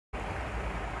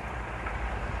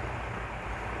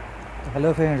Hello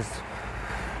friends,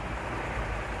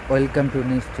 welcome to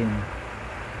new stream.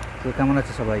 তো কেমন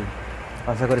আছে সবাই?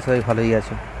 আশা করি সবাই ভালোই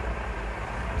আছো।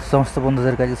 সমস্ত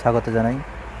বন্ধুদের কাছে স্বাগত জানাই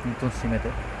নতুন স্ট্রিমেতে।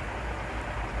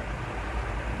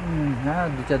 হ্যাঁ,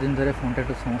 2-4 দিন ধরে ফোনটা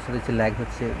একটু সমস্যা দিচ্ছে, ল্যাগ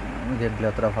হচ্ছে, নেটগুলো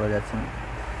অতটা ভালো যাচ্ছে না,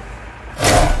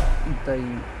 তাই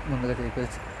বন্ধুর কাছে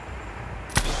রিকোয়েস্ট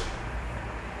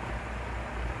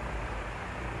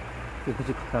কেউ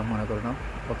কিছু খারাপ মনে করো না,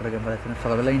 কতটা গেম ভালো যাচ্ছে না।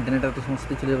 সকালবেলা ইন্টারনেট এত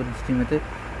সমস্যা ছিল, এবার স্ট্রিমেতে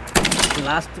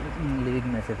লাস্ট লিভিং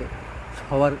ম্যাচেতে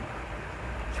ছবার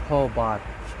ছবার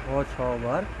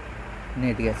ছবার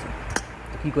নেট গেছে,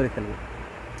 তো কী করে খেলবো?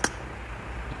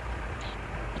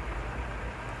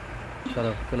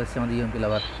 চলো চলে এসছে আমাদের ইউএমপি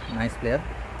লাভার, নাইস প্লেয়ার।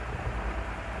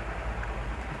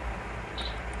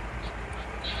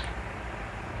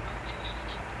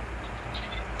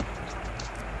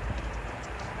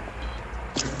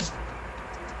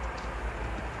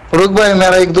 रुक भाई,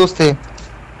 मेरा एक दोस्त है।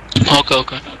 Okay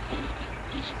okay.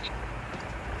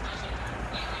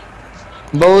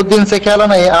 बहुत दिन से खेला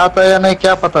नहीं, आता या नहीं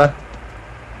क्या पता।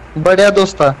 बढ़िया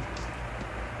दोस्त था।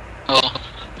 ओह,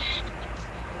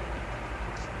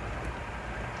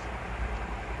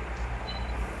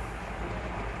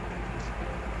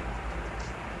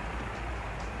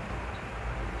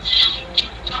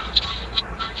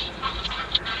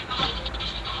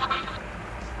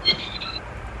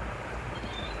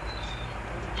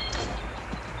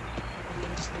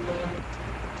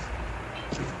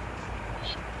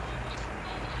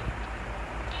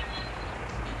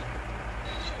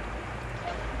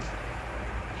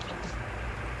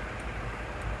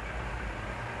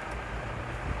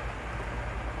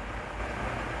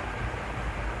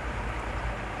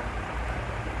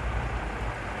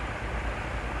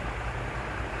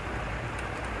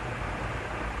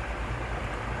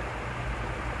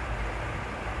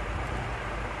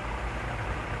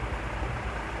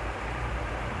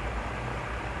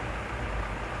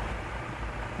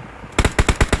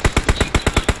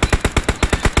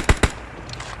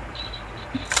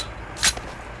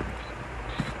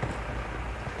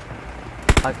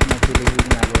 first match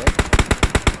living a Gaya.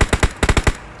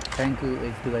 Thank you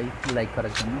HD ভাই লাইক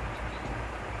করার জন্য।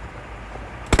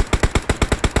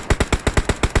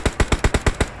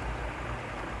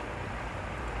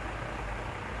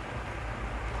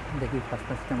 দেখি ফার্স্ট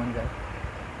ম্যাচ কেমন যায়।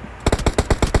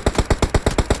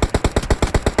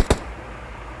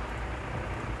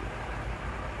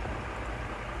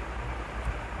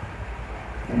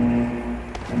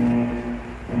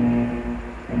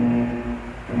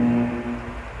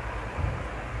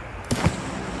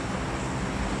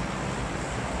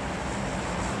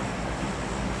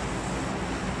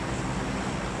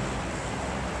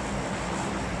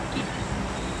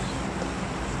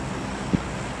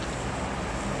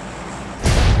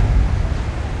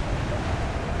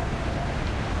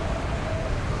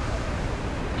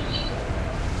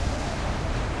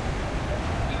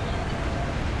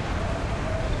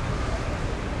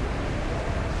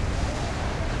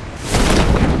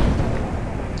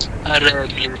 अरे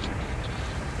प्लीज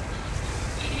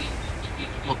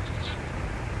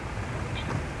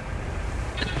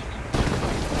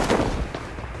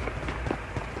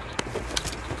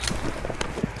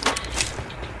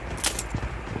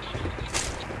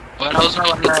वेयर हाउस में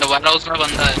बंदा है, वेयर हाउस में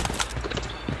बंदा है।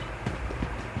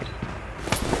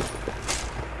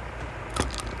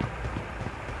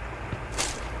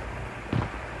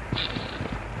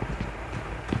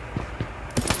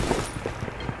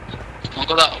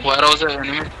 हमको तो वेयर हाउस है,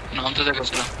 एनिमी नाम तो देखो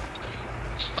उसका।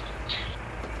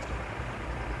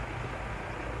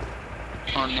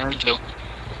 और नहीं जो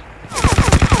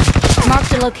Mark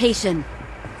the location.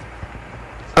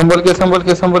 संभल के संभल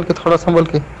के संभल के, थोड़ा संभल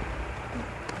के।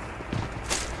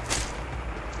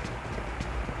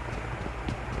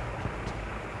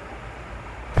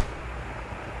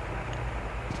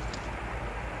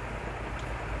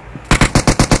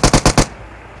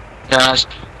 यस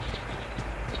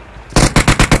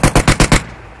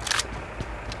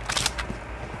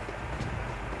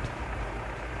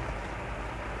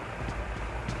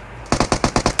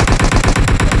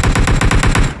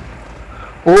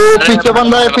ओ पीछे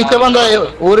बंदा है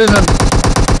ओरिजिनल।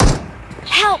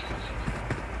 Help!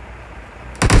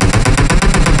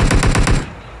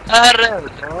 अरे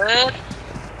यार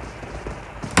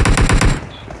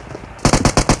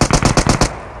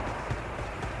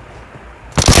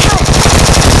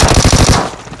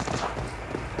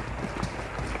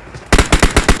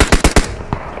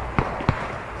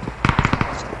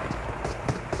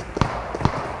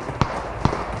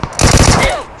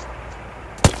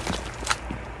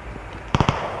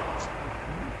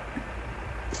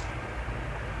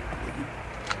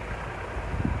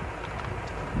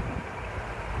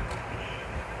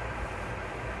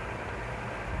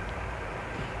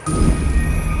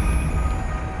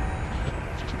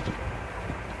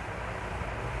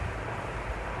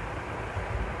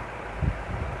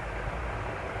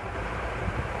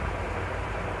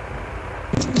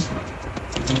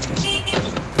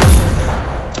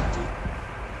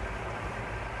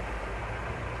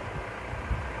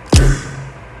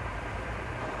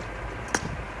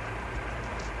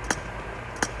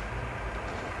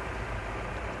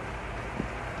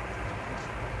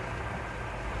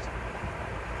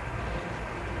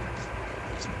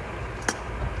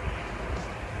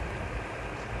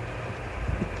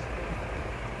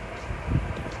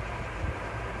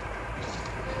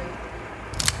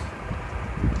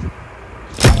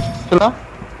चला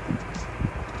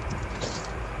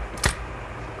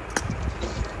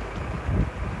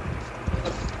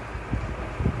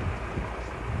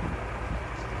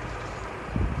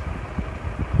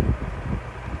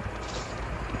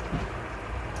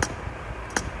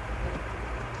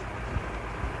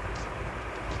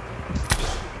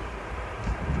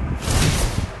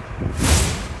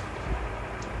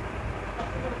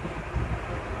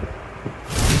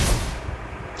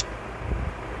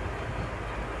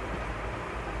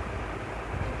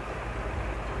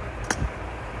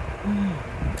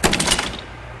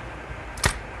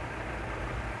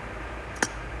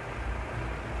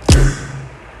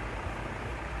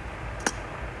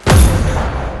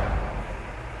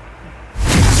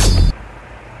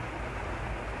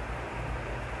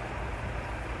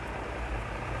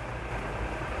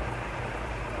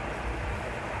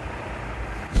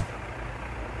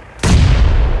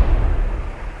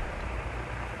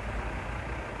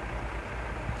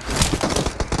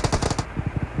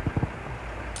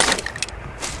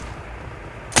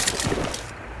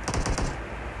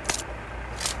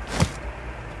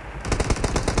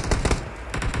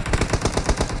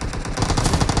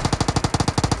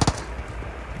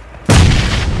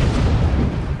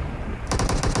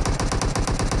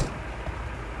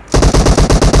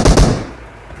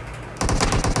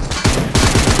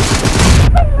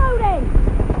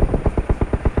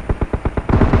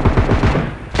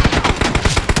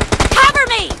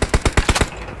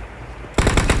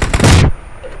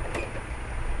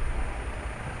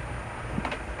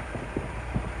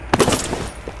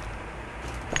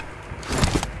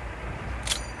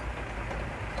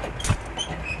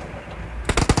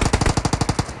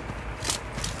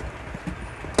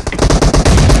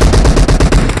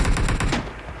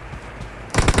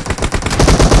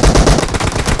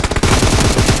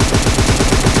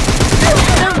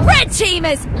Team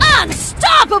is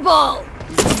unstoppable!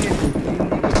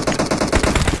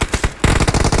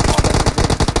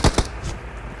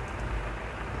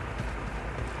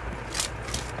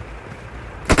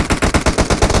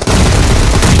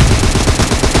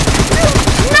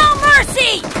 No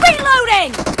mercy!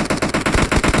 Reloading!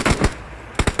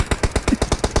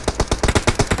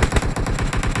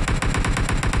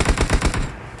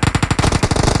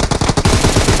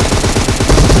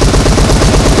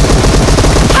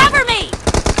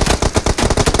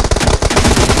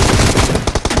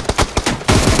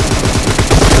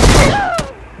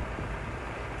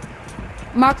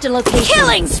 Marked a location.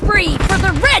 Killing spree for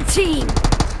the red team!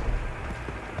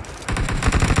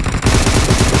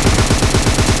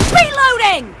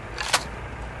 Reloading!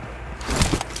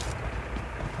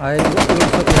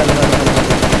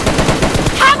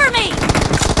 Cover me!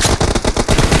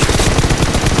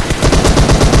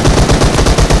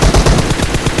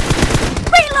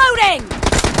 Reloading!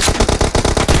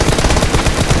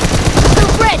 The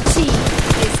red team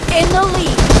is in the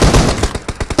lead.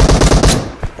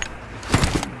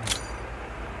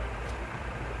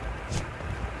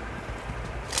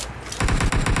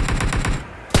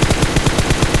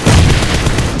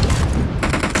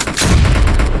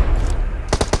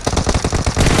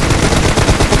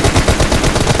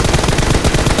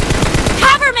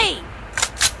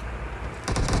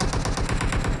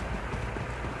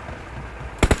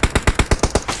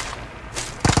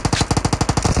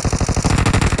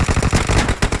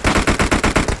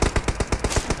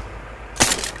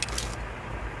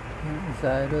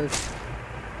 जायरस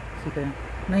सीखा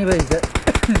नहीं भाई,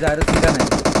 जायरस सीखा नहीं।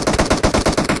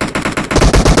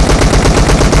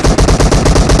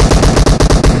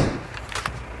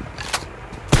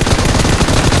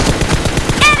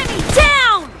 Enemy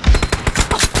down!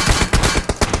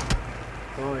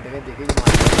 तो इधर देखिए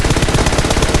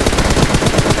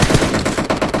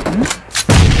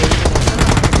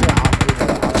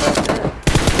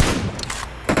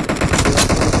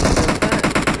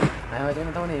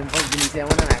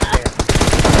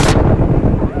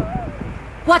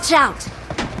Watch out!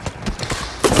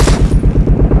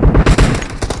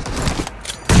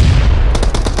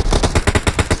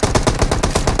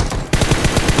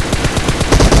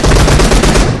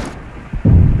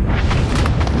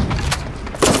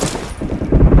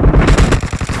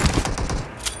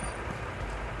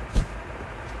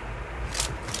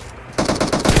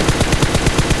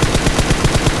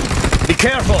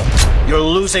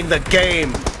 losing the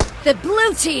game. The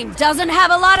blue team doesn't have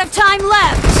a lot of time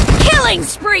left. Killing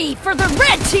spree for the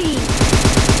red team.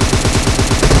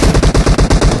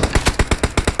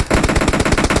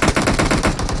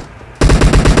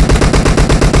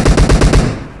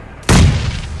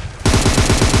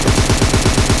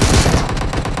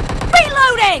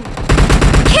 Reloading!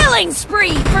 Killing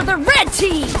spree for the red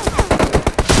team.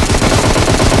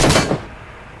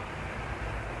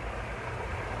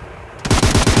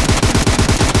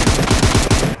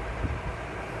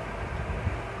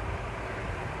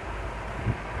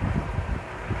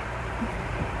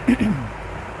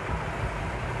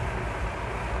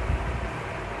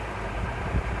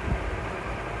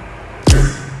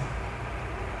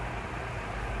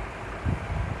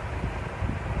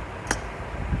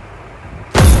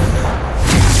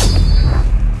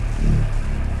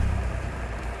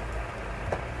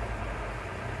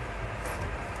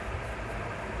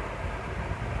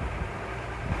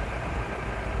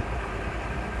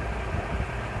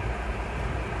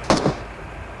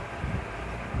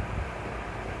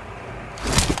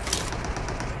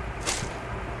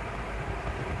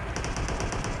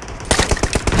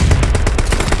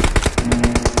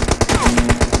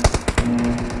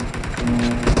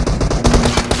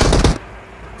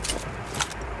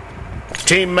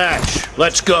 Team match,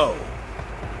 let's go.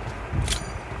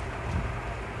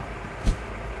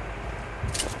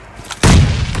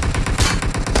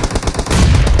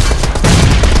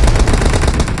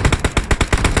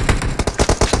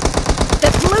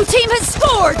 The blue team has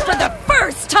scored for the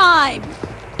first time.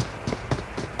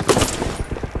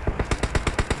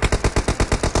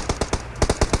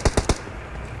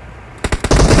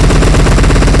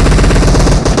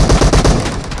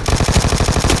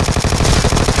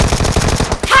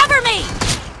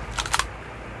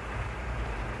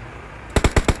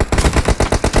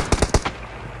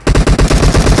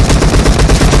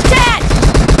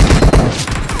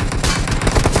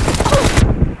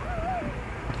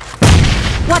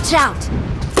 Watch out!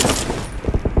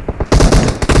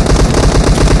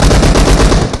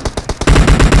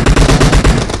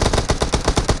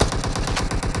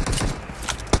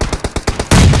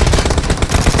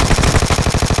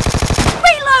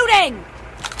 Reloading!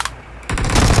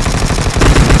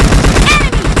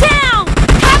 Enemy down!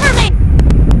 Cover me!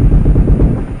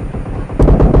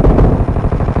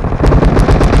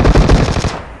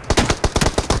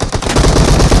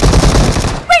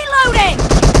 Reloading!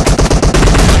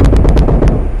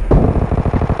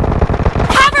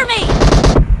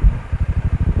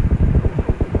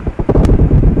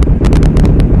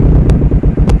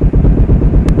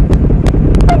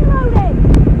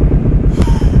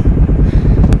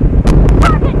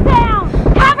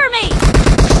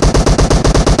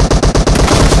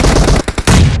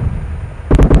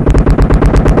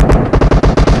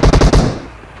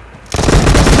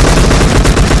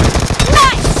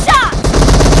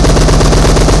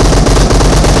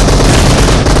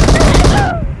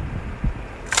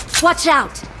 Watch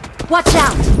out! Watch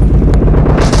out!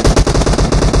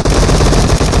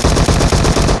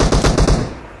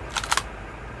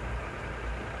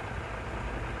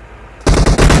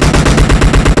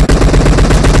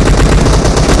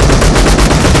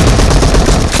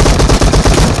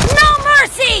 No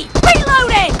mercy!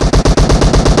 Reloading!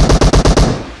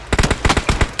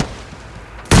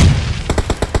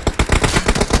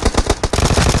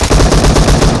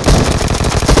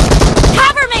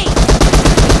 Cover me!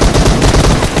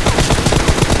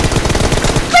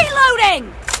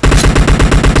 Reloading!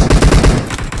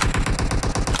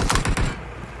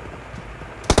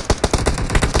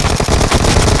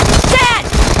 Dead!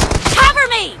 Cover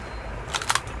me!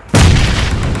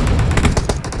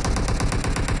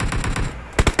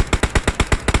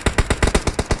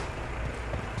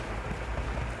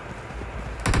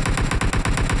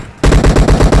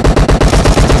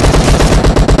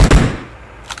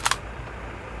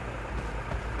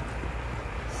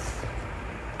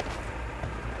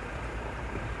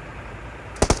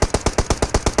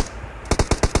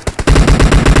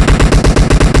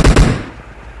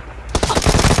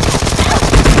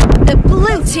 The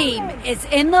blue team is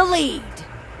in the lead.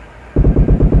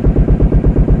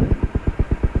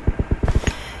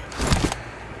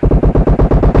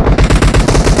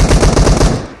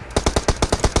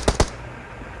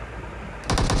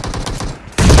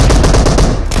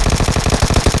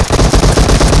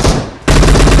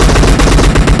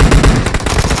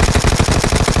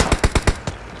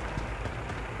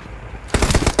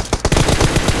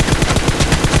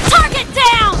 Target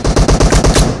down!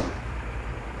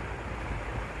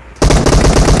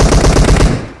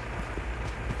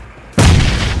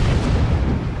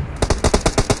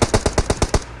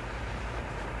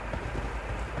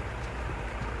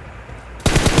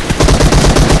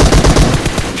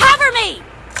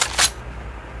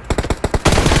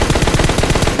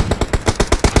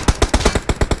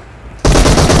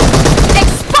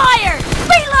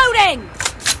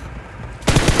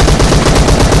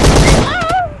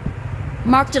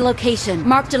 Marked a location.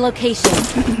 Marked a location.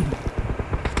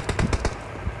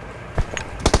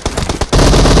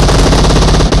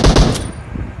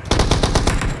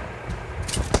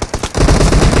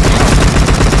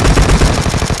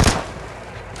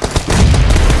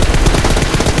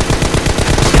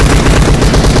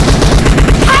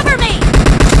 Cover me!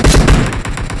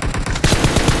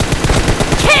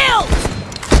 Killed!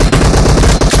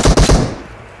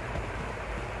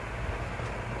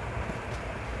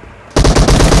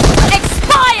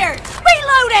 Expired!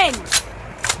 Reloading!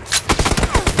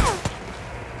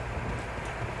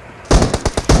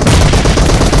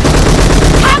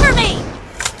 Cover me!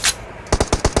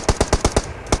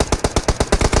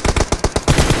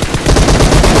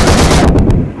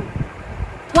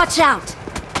 Watch out!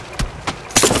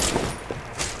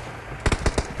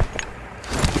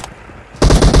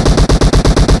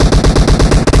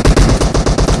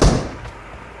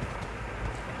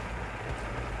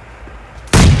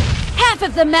 Half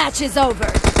of the match is over,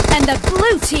 and the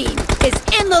blue team is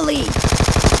in the lead.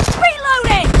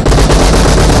 Reloading!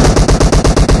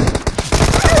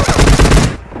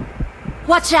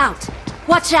 Watch out!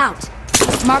 Watch out!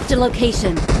 Marked a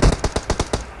location.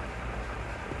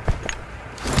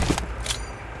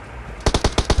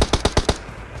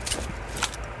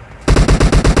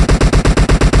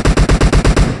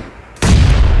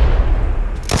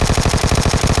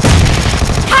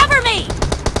 Cover me!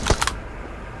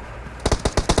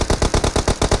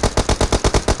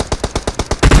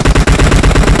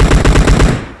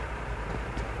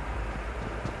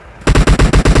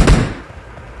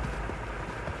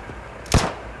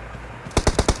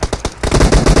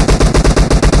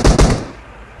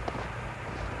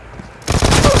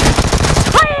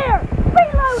 Clear!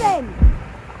 Reloading!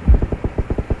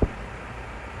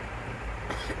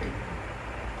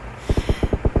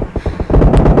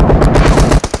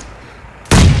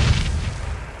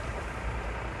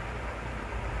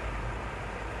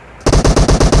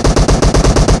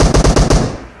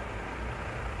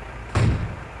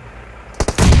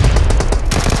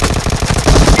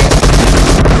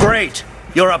 Great!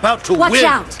 You're about to Watch win!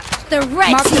 out! The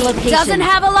red Mark the team location. doesn't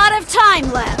have a lot of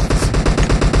time left.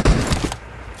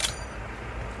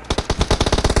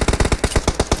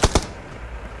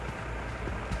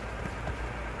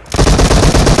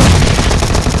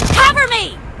 Cover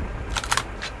me!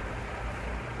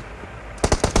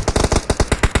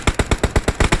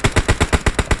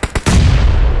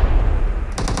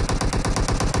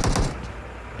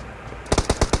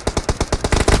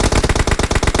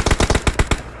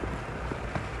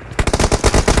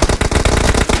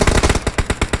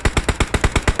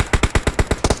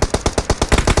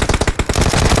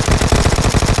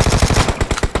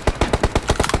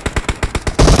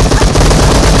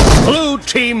 Blue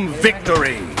team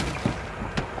victory!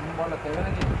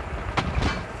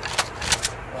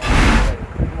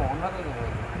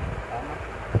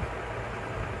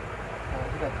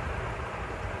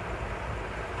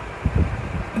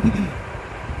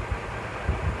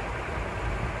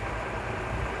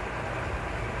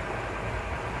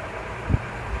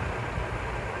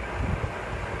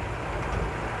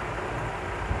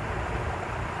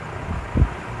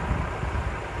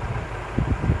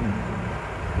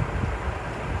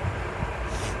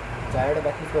 চাইরোটা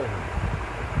back করবে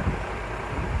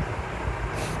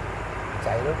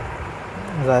চাইরো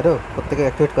যাইরো প্রত্যেকে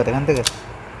activate করে এখান থেকে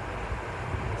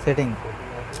setting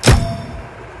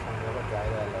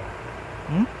চাইরো আলো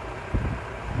হুম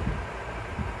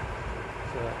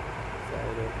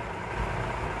চাইরো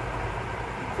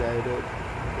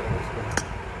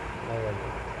চাইরো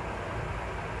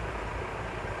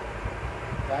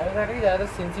চাইরো থাকে যাদের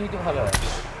sensitivity ভালো হয়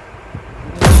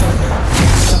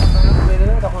স্প্রে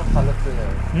দেবে তখন ভালো স্প্রে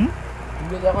যাবে হুম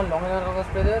তুমি যখন লং এর কাগজ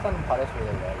স্প্রে দেবে তখন ভালো স্প্রে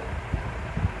যাবে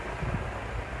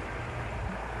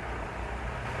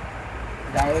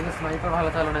ডাইরেক্ট স্নাইপার ভালো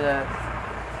চালানো যায়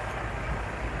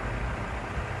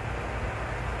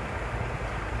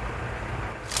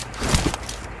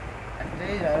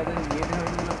একটাই যারা নিয়ে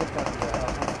ধরে করতে পারবে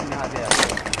আপনি হাতে আছে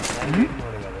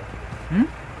মরে যাবে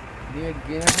দিয়ে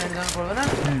গেম ফ্রেন্ড যখন করবে না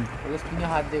ওই স্ক্রিনে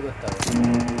হাত দিয়ে করতে হবে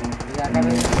একা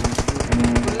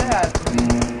করলে আর তুমি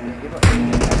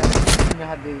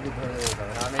হাত দিয়ে ধরে দিতে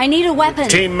হবে I need a weapon.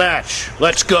 Team match,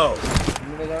 let's go!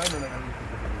 মরে যাবে না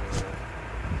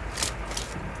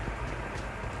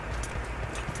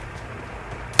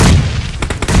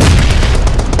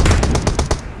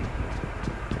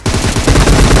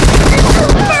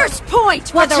First point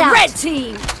for Watch the out. red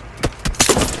team.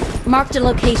 Marked a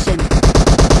location.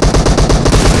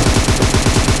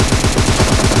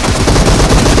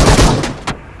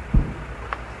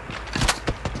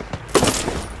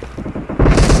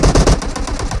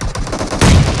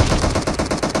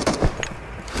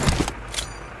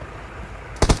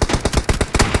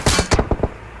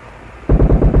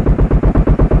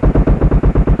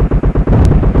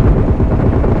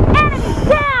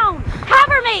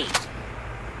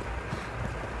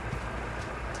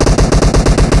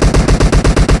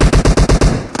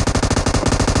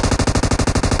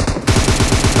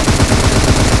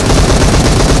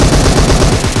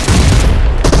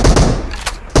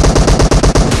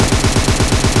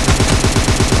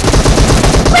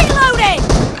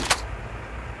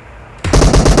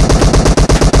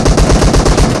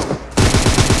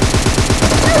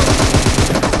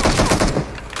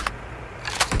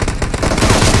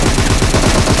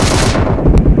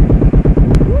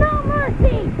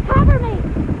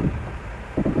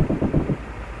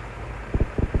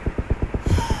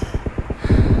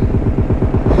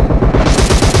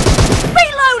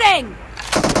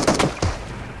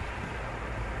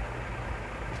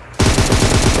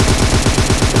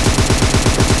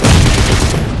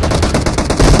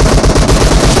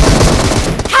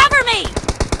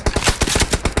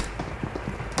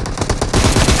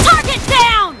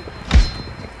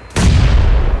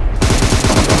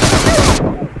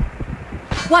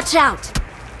 Watch out!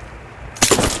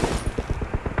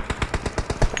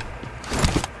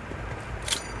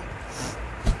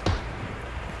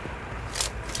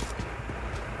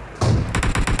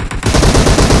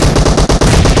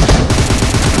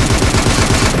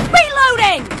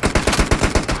 Reloading!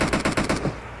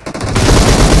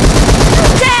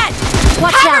 Dead!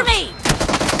 Watch Cover out! me!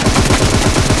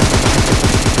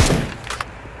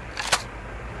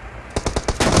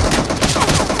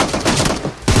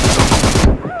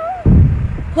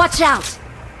 Watch out!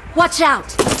 Watch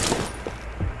out!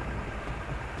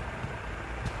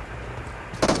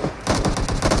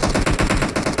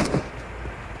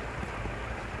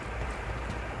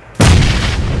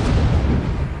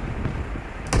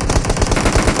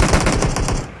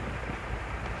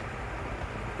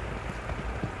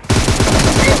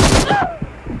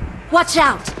 Watch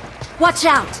out! Watch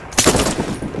out!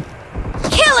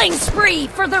 Killing spree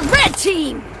for the red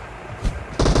team!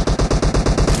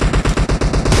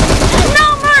 No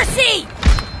mercy!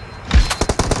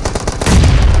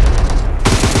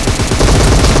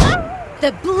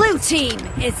 The blue team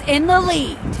is in the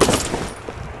lead.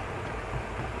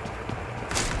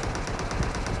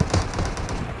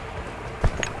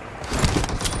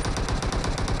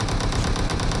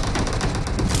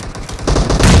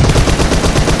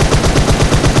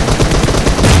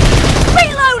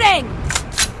 Reloading!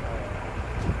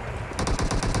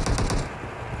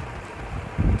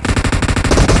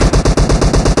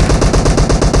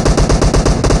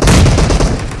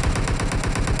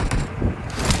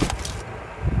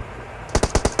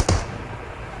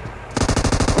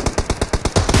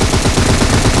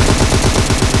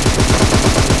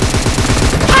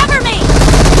 Cover me!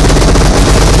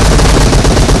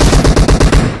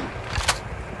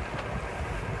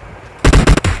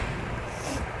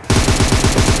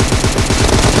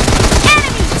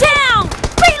 Enemy down!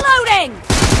 Reloading!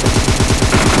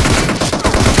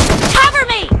 Cover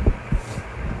me!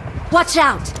 Watch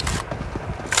out!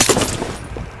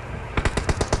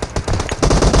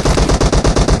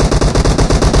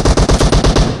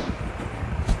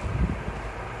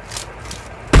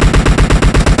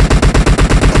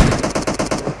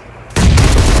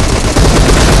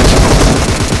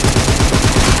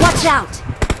 Watch out!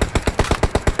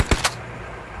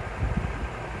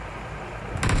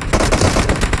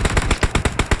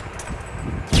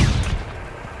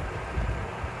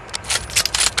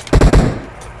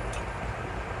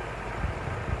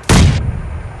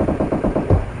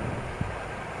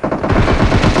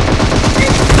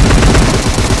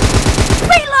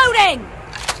 Reloading!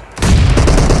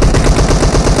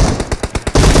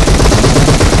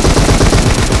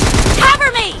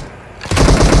 Cover me!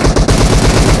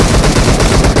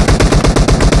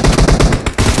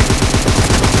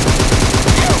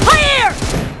 Clear!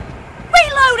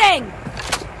 Reloading!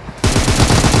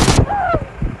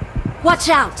 Watch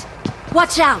out!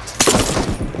 Watch out!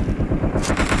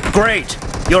 Great!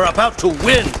 You're about to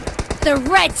win! The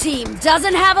red team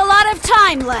doesn't have a lot of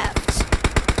time left.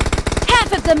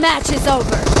 Half of the match is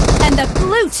over, and the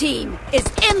blue team is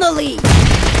in the lead.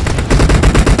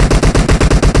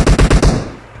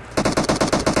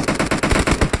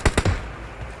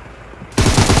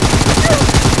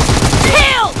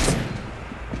 Killed!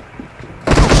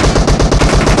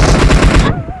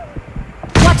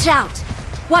 Watch out!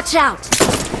 Watch out!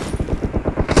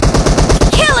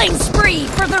 Killing spree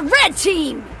for the red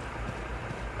team!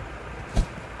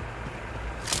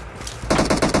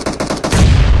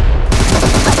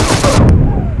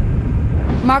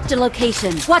 Marked a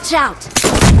location. Watch out!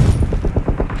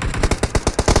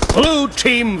 Blue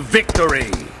team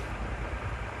victory!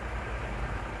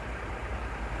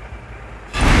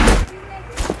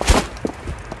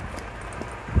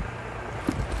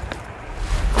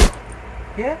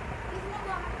 কে?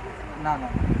 না না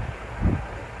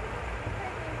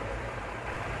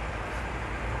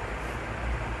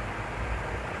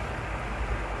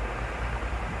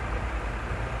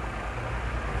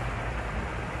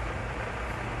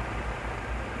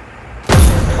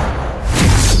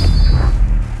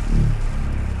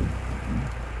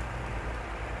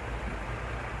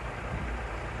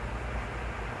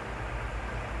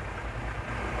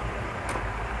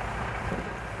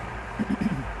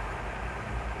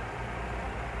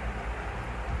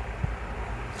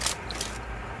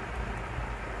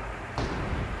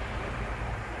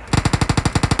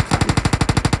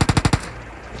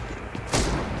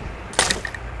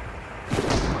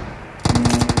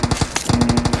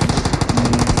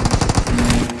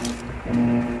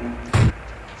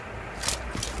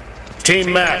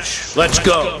Team match, let's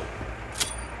go!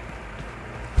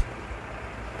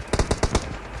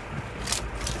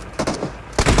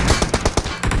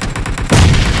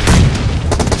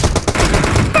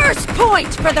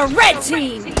 point for the red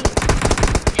team!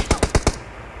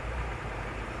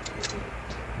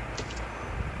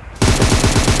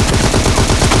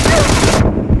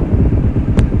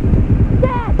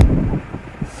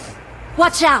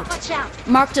 Watch out!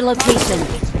 Marked a location.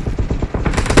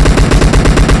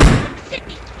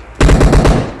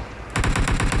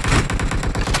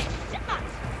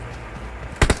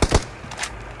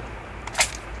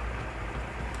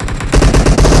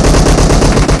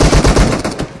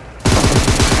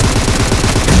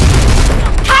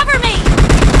 Cover me!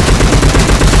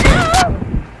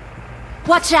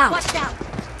 Watch out!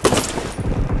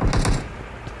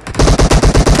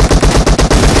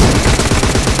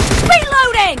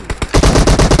 Reloading!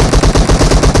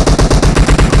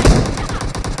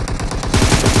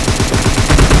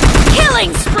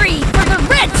 Killing spree for the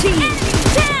red team!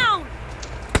 Down!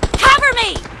 Cover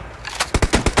me!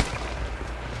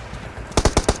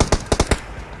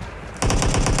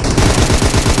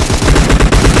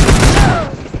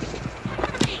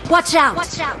 Watch out!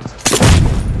 Watch out!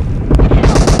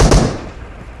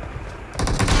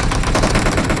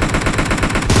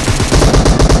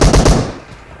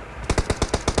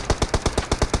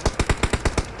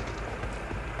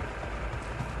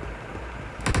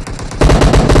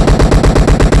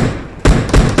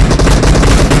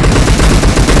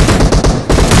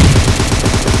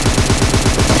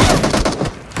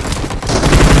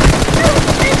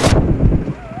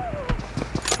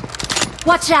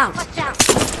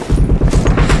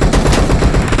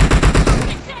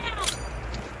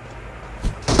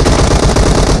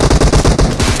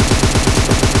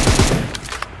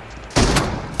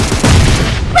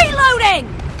 Reloading!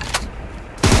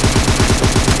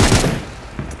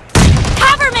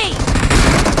 Cover me!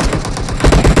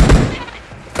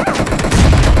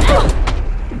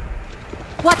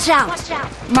 Watch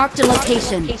out! Marked a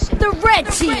location. The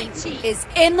red team is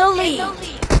in the lead.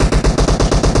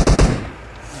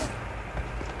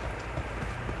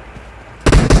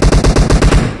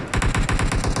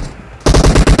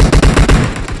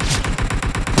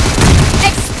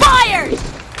 Expired!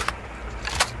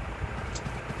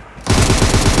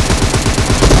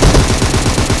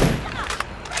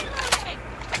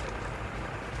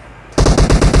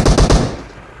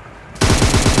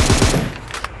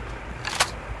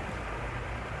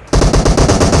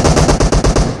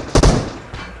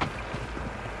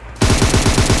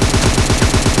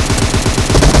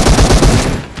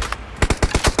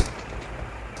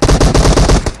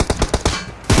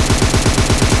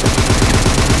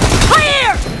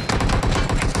 Clear!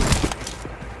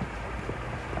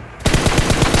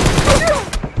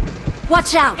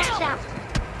 Watch out!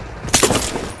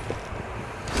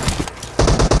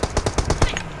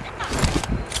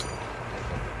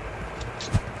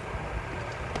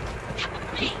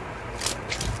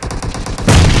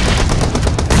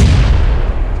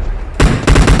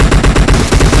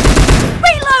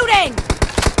 Reloading!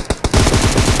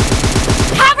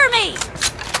 Cover me!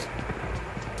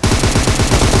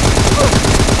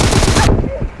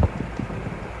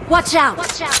 Watch out!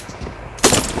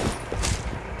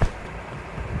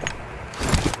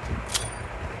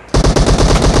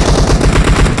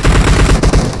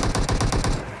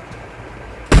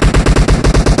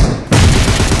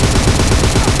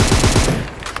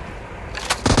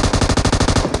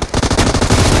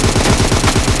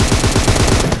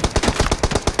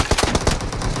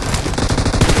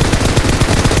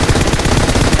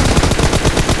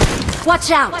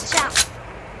 Watch out!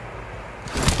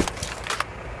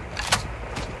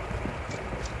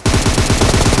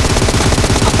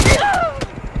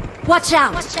 Watch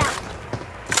out!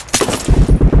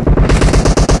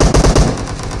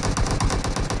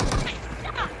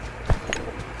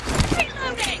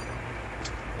 Reloading!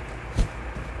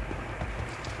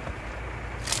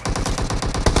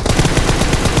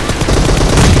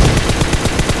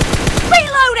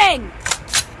 Reloading!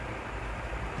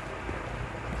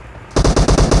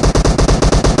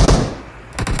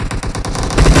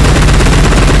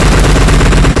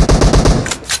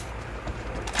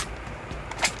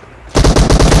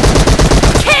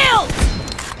 Killed!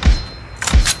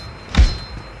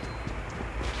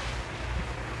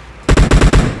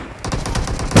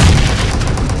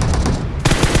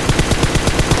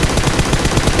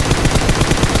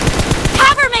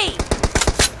 Cover me!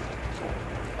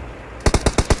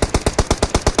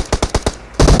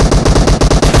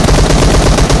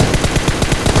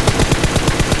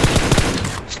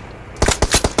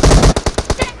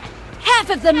 Half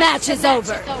of the match is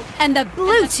over, and the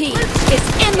blue team is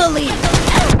in the lead.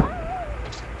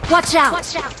 Watch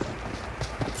out!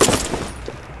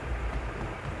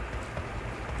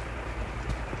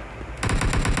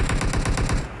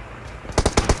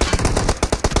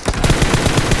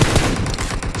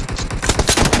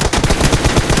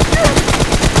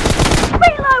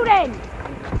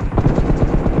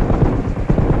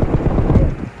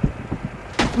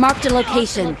 Marked a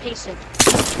location.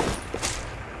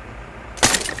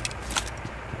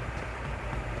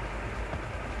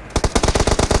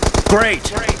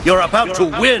 Great! You're about to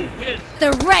win!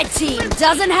 The red team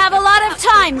doesn't have a lot of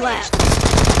time left.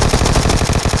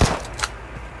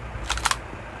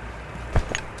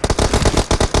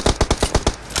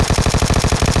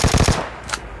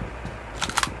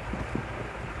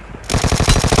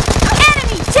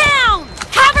 Enemy down!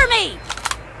 Cover me!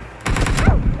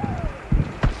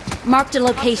 Marked a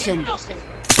location.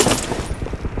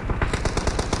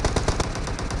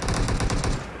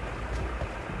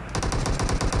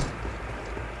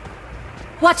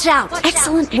 Watch out!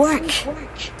 Excellent work.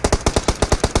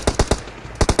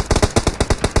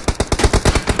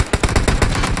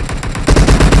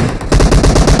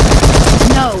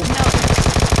 No.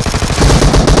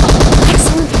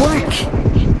 Excellent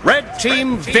work. Red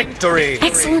team victory!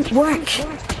 Excellent work.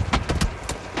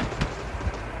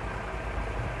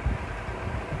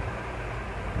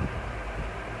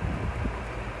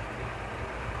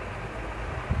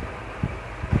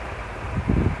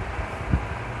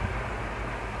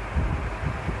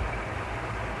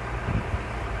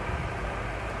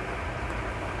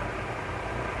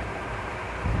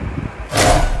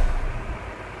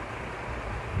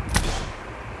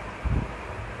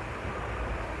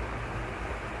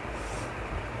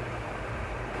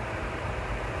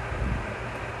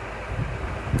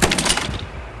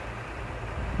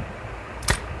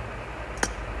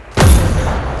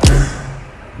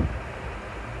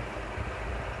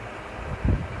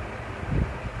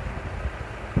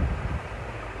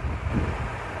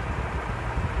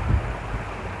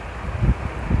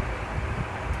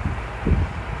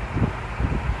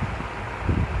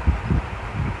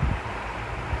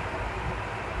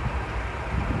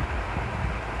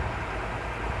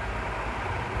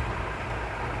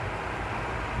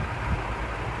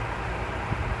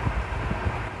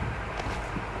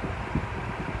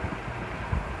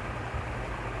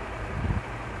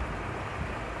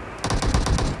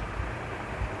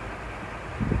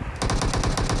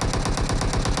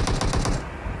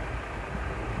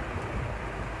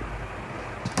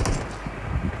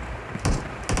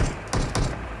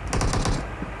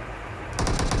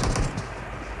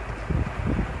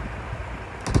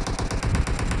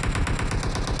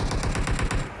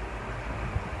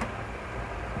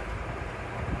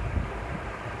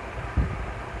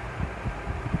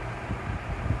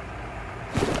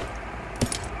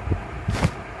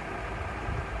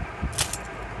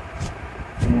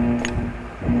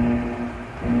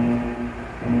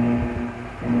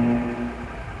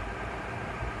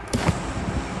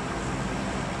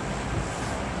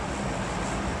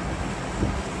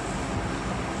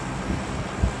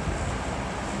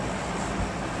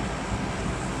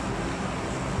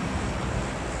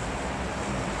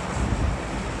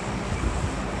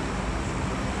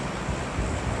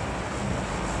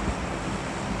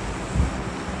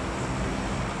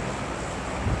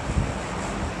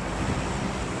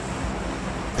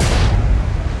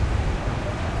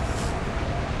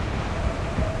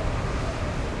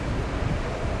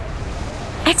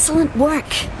 Excellent work.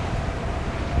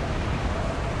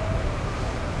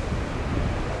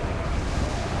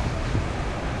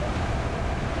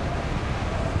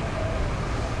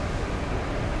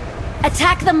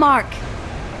 Attack the mark.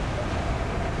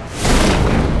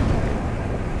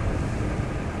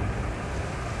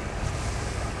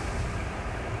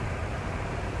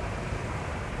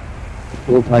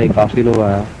 वो भाई काफी लोग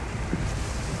आया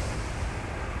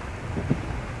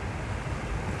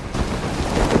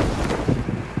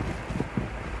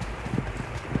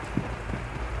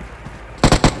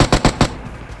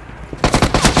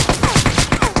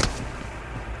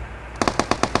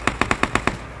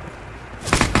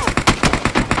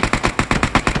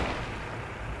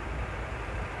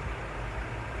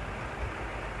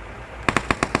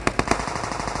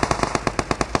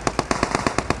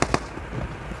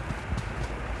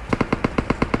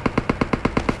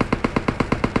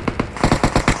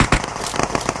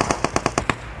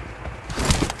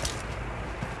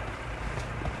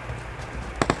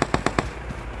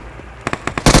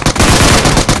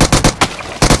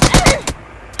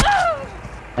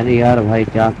अरे यार भाई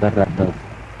क्या कर रहा था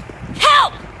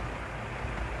Help!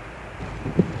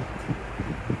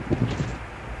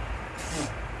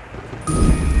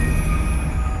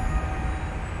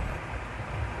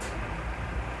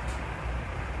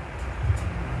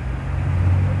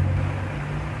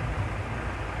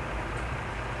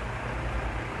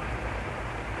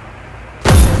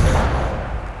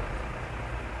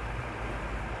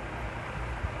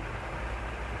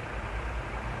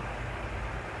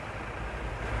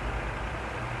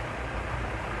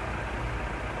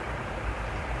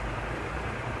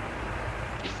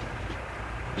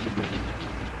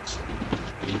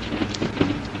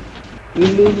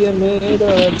 इलिये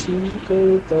मेरा जी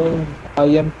करता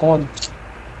आई एम कौन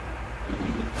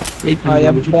आई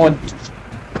एम कौन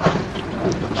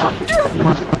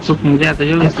তো মুখে এত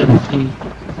জোর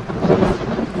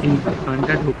এই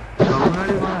গানটা ঢুকাবো না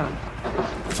রে মারা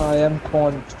आई एम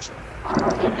कौन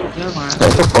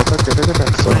কথা কেটে কেটে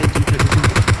আসছে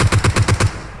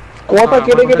কথা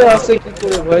কেটে কেটে আসছে কি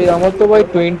করে ভাই আমার তো ভাই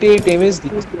 28 এমএস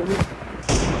দিচ্ছে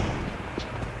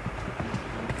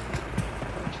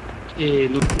এ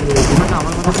লোকটা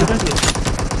আমার কথা ঠিক আছে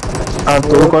আর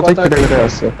তোর কথা কেটে কেটে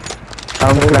আসছে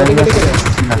আমি ক্লাইম্যাক্স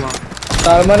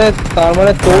তার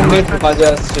মানে তোর নেট বাজে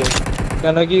আসছে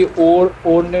কেন কি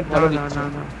ওর নেট ভালো না দিচ্ছে না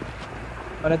না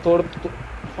মানে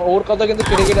ওর কথা কিন্তু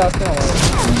কেটে কেটে আসছে আমার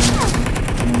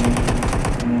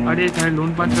আরে তাহলে লোন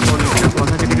পাঁচটা বলে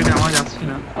কথা কেটে কেটে আওয়াজ আসছে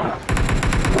না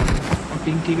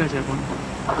পিং ঠিক আছে এখন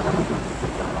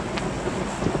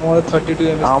আমাদের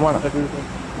 32 এমএস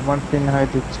আমার পিন হাই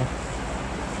দিচ্ছে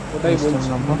ওটাই বলছি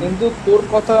কিন্তু তোর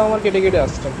কথা আমার কেটে কেটে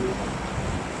আসছে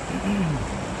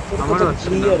আমারও আসছে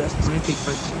না আমি ঠিক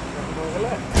পাচ্ছি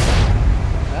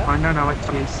পান্ডা আওয়াজ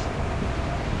চেস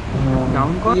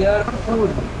ডাউন কর ফুল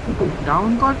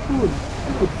ডাউন কর ফুল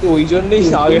তো ওই জন্যই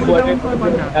আগে পরে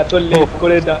এত লেট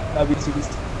করে নাবিয়েছিস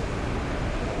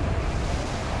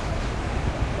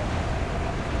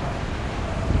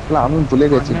আমি ভুলে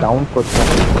গেছি ডাউন করতে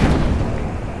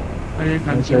আরে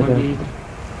কাঞ্চি মাগি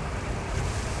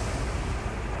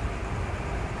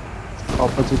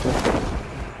অপোজিটে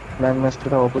ল্যান্ড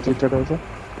মাস্টারটা অপোজিটে রয়েছে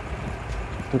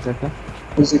তো দেখো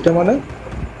এটা মানে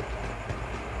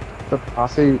তো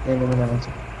পাশেই এনিমি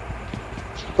নামছে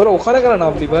তোর ওখানে কেন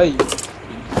নামলি ভাই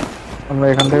আমরা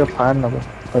এখান থেকে ফায়ার নেবো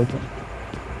হয়তো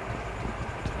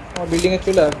আমার বিল্ডিং এ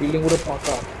চলে বিল্ডিং পুরো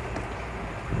ফাঁকা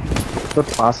তোর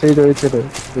পাশেই রয়েছে রে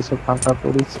যেসব ফাঁকা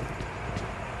করিস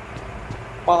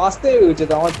পাশে হয়েছে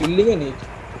তো আমার বিল্ডিং এ নেই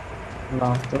না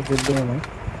তোর বিল্ডিং নেই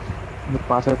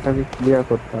পাশেরটাকে ক্লিয়ার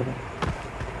করতে হবে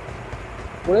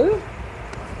করে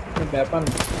দে ব্যাপার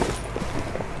না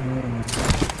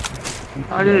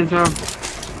আরে সব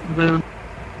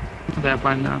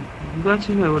ব্যাপার না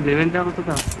বুঝতে ও লেভেলটা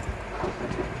কতটা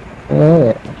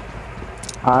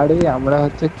আরে আমরা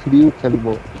হচ্ছে ক্রিউ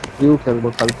খেলবো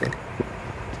কালকে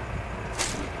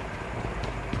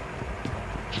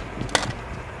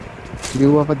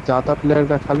ক্রিউ আবার জাতা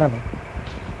প্লেয়াররা খেলে না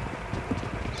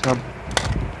সব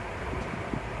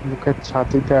মুখের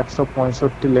ছাতিতে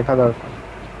 165 লেখা দরকার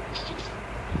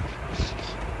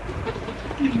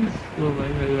ও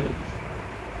ভাই ভাই ভাই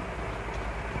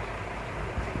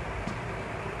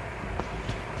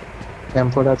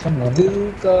M4 আছে না दिल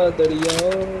का दरिया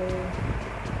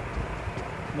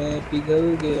मैं पिघल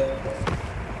गया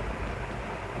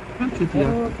चुतिया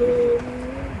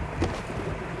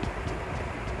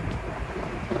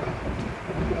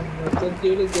मैं तो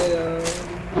गिर गया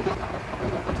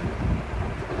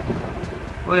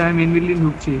ওই আমি মেন বিল্ডিং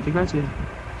ঢুকছি ঠিক আছে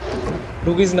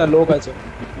ঢুকিস না লোক আছে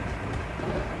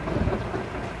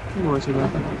কি বলছি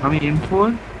আমি M4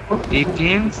 AK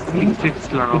ফিক্স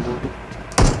লাগাবো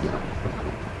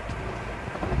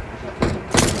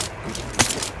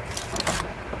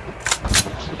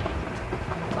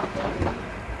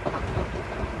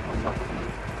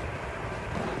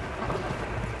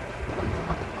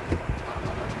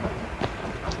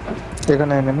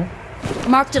এখানে এনিমি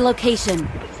Marked a location.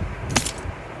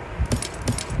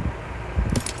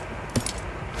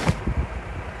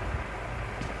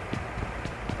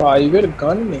 ফাইভের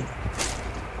গান নেই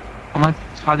আমার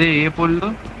ছাদে পড়লো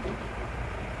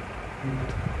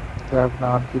দেখ না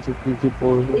আর কিছু কি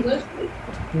পড়বে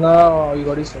না ওই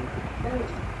গাড়ি শুন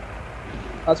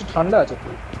আচ্ছা ঠান্ডা আছে তো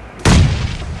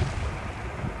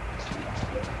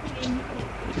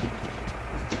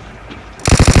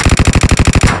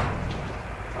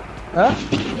হ্যাঁ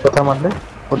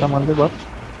কোথা মারলে বল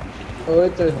ওই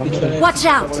তো পিছনে Watch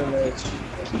out!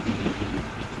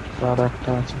 আর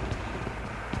একটা আছে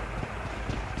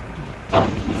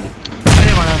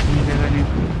আরে মারা তুমি জায়গা নেই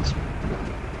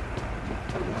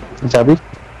যাবি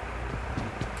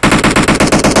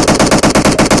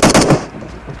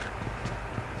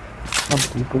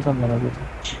বিলকুল মারা যাবে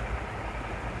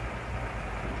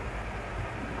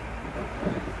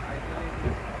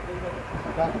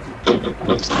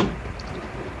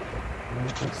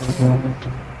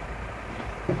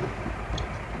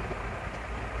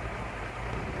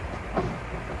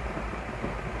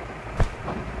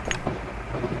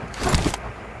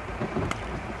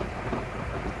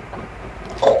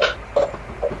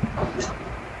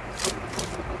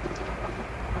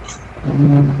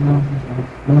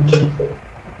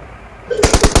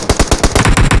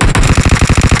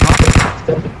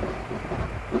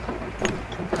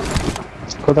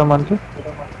কোথায় মানছে?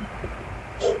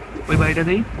 ওই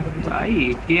বাড়িটাতেই ভাই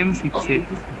গেম শিখছে।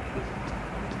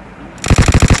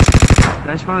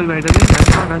 রাজমা ওই বাড়িটাতে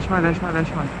রাজমা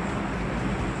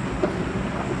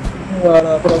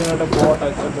একটা বট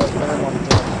আছে, বটটাকে মারতে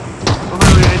হবে।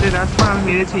 ওখানে ওই বাড়িতে রাজমা আমি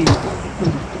মেরেছি।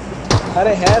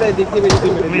 আরে হ্যাঁ রে, দেখতে পেয়েছি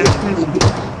তুই আমি মেরেছিস। রাজমা মেরেছি।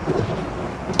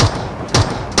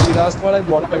 তুই রাজমালাই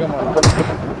বটটাকে মার।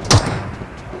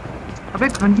 আবে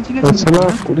ঘন্টি ঠিক তো আছে শালা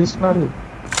করিস না রে।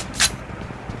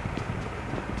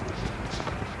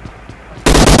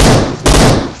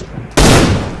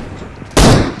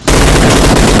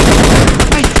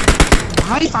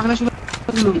 ভাই পাগলা শুরু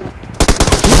করলো।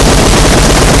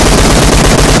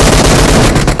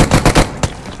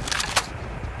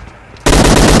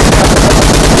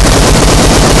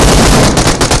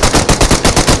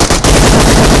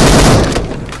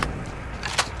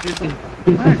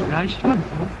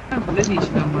 বলে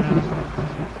দিয়েছিলাম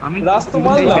আমি রাস্তা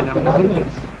মারলাম।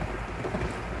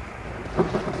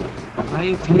 ভাই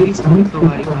প্লিজ তো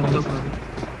ভাই ভালো করে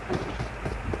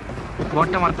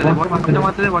বটটা মারতে দে,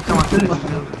 বটটা মারতে দে।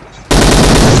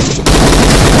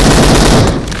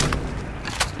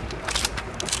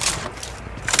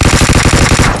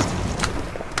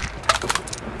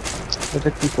 এটা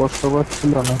কি কষ্টকর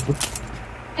ছিল নাকি?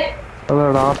 তাহলে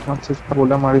রাত মারছিস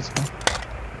বলে মারিস না।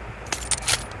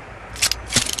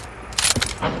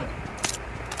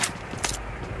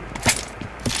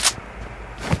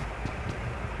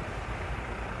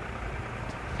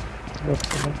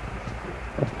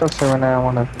 একটা 7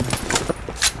 এমন আছে।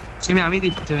 আমি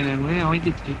দিচ্ছি, আমি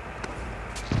দিচ্ছি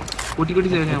কোটি কোটি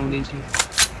দেবে আমি দিয়েছি।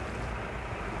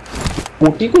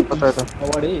 কোটি কোটি কোথায় এটা?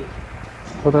 আবারে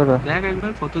কোথায় এটা? দেখ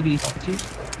একবার কত দিচ্ছি।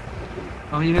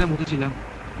 আমি যেখানে বসেছিলাম।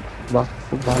 বাহ,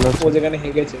 খুব ভালো ও যেখানে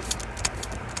হেগেছে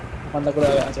ঠান্ডা করে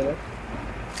আছে রে।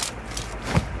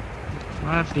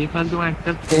 আর ফ্রি ফায়ার তোমার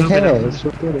একটা হ্যাঁ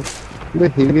সত্যি রে, পুরো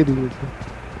হেগে দিয়েছে।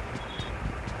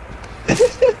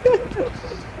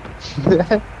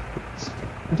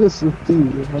 এটা সত্যি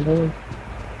মানে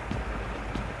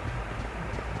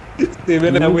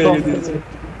সেভেন আপ হেগে দিয়েছে।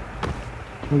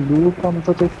 লুট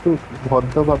অন্তত একটু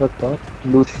ভদ্রভাবে কর,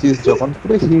 লুটছিস যখন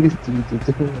পুরো হেগে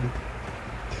দিয়েছে।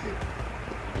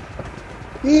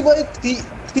 এই ভাই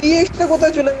 3x টা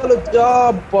কোথায় চলে গেল? যা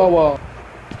বাবা,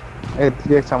 এই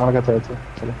 3x আমার কাছে আছে।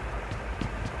 চলো।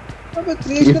 আবে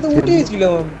 3x টা তো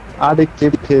উঠিয়েছিলাম আমি। আরে কে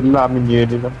ফেললো, আমি নিয়ে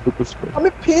নিলাম টুকুস করে। আমি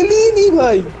ফেলিনি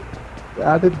ভাই।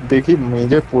 আরে দেখি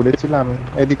মেজে পড়েছিলাম আমি।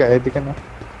 এদিকে না,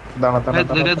 দাঁড়া দাঁড়া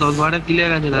দাঁড়া। 10-12টা কিলে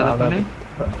গেছে দাদা। মানে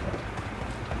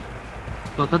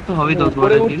তোর তো হবে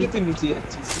 10-12টা কিল। তুই নিচে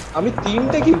যাচ্ছিস, আমি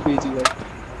 3টা কিল পেয়েছি ভাই।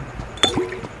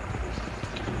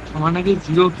 আমার নাকি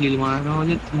 0 কিল, মারানো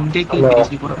হচ্ছে 3টে কিল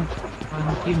পেয়েছি।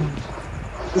 মানে কি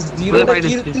 0টা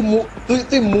কিল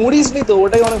তুই মরিস নি তো,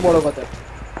 ওটাই অনেক বড় কথা।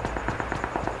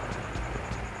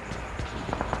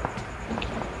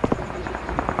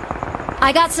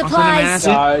 I got supplies.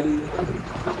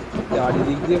 গাড়ি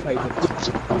দিক দিয়ে ফাইট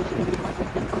হচ্ছে।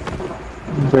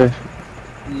 বেশ,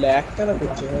 ল্যাগ কেন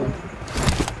করছে ভাই?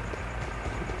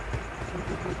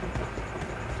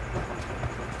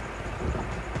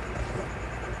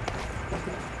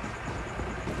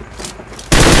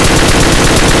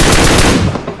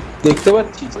 দেখতে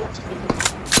পাচ্ছিস?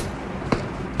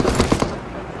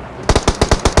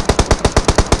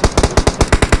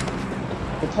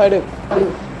 কোথায় রে?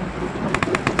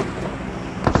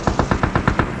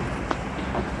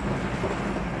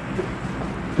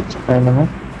 তাই না?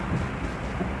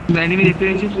 এনিমি দেখতে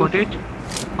পেয়েছি স্পটেড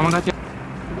আমার কাছে।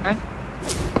 হ্যাঁ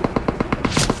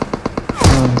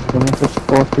তুমি তো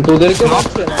স্পট তোদেরকে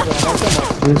মারছে না,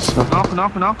 আমাকে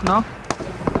মারছে। নক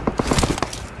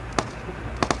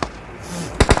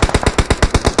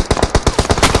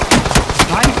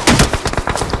ভাই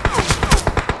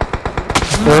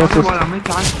বল, আমি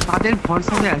কাদের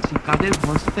ভরসাতে আছি, কাদের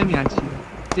ভরসাতে আমি আছি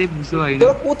সে বুঝতে পারি না।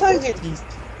 তোরা কোথায় গেছিস?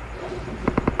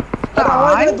 আরে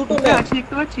আমার এখানে দুটো ম্যাচ আছি,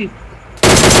 দেখতে পাচ্ছি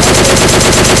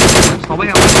সবাই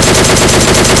আমার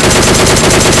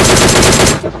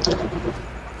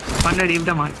পান্ডা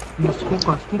রেমটা মার। স্মোক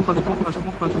কর।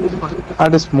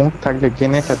 আরে স্মোক থাকলে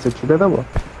গেনে কাছে ছুটে দেবো।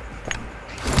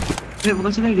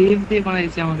 বলছে না রেম দিয়ে মারা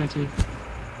এসে আমার কাছে,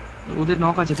 ওদের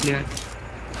নক আছে প্লেয়ার।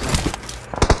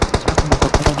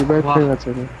 রিভাইভ হয়ে গেছে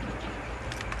রে।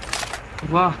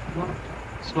 বাহ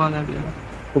সোয়াদ আগে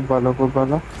খুব ভালো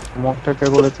স্মোকটা কে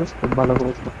করেছে, খুব ভালো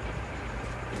করেছে।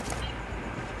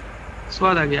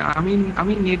 সোয়াদ আগে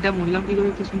আমি নেটটা মরলাম কি করে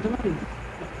একটু শুনতে পারি?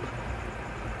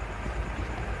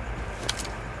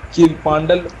 কিল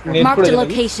পান্ডাল নেট করে Marked a দেবে।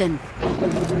 location.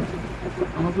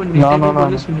 আমার পুরো নেটটা না।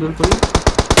 বলে সুন্দর করে।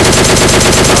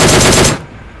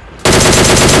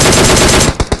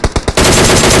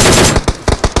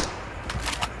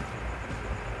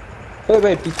 ওই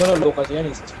ভাই পিছনে লোক আছে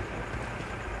জানিস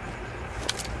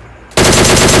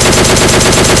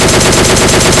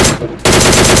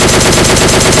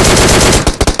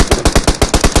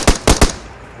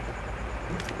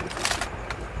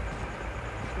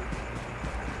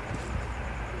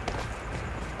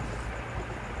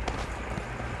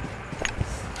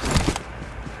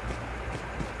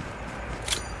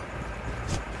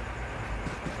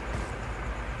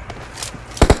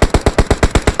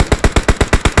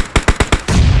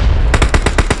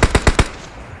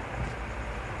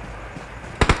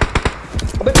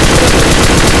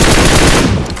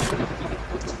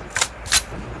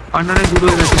পান্ডারে দূর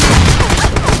হয়ে গেছে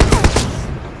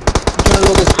পিছনে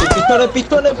লোক এসছে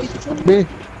পিছনে বে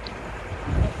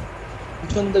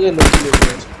পিছন থেকে লোক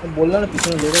এসেছে বললাম না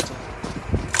পিছনে লোক আছে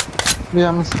বে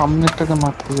আমি সামনেরটাকে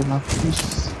মারতে গেলাম ইস।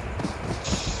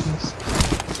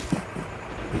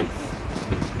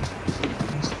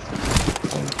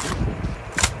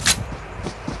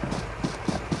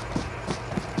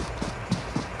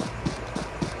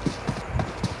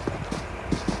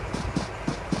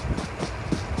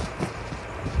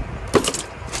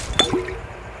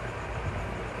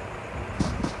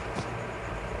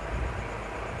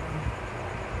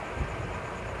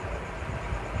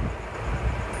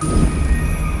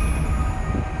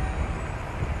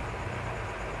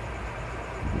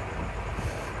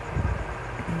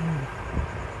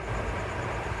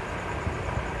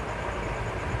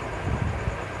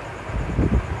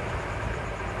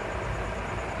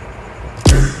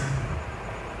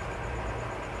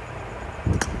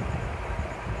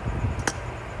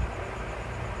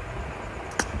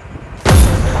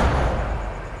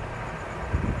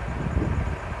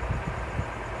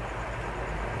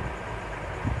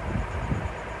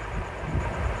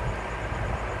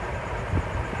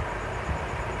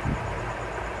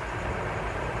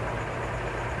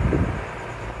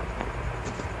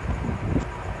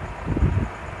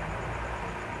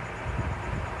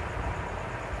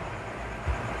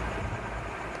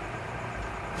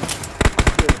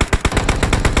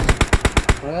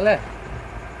 গেলে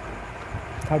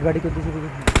থার্ড বাড়ি করে দিয়েছি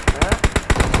হ্যাঁ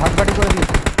থার্ড বাড়ি করে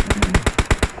দিয়েছি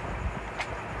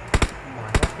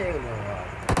মাথা খেয়ে গেলো বাবা।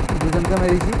 দুজনকে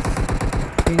মেরেছি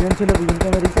তিনজন ছিল দুজনকে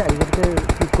মেরেছি একজনকে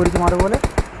ঠিক করেছি মারো বলে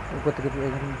উপর থেকে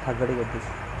এখানে থার্ড বাড়ি করে দিয়েছি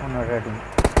অন্য টিম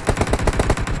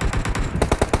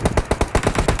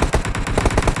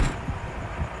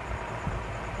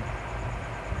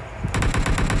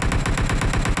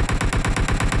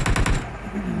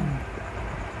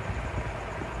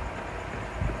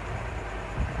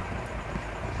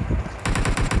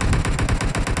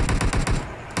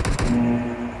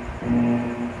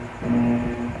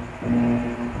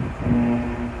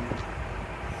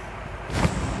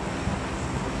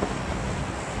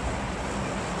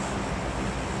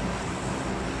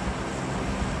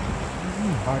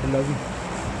हार्ड लगी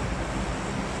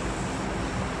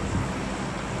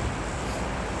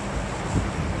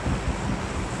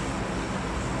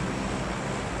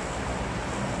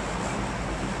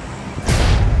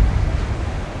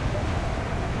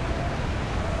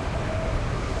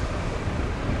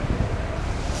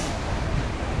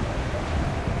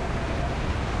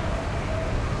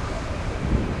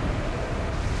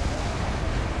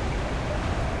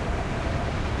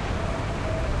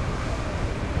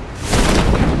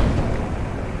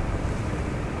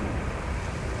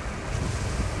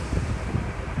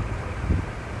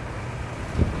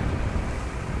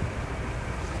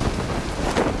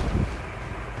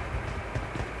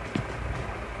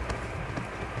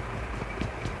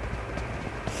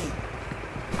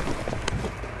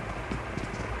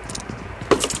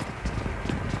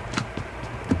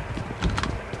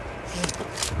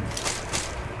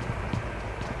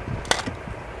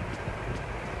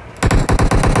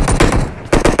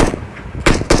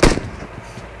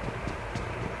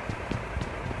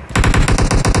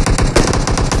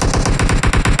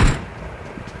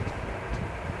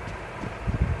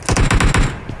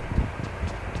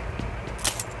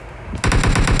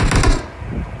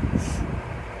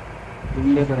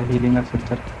हीलिंग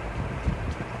सेंटर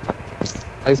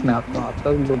इसमें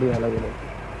आता लोड यायला गेलो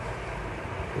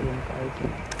काय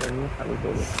त्यांनी खाली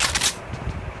ठेवलं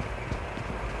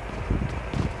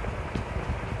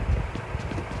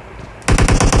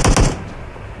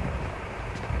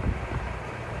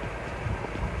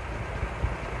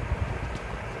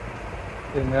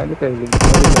ते मिळाली काय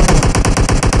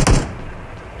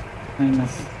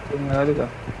नाही मिळाली का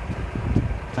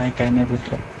नाही काही नाही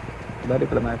भेटलं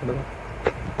डायरेक्ट माझ्याकडे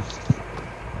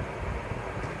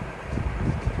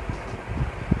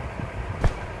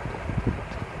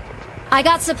I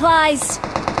got supplies.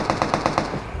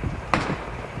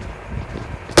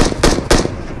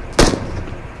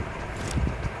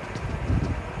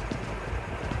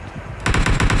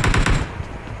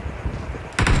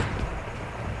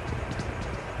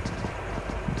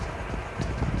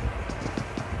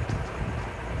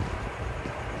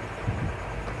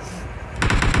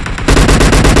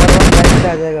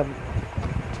 आ जाएगा।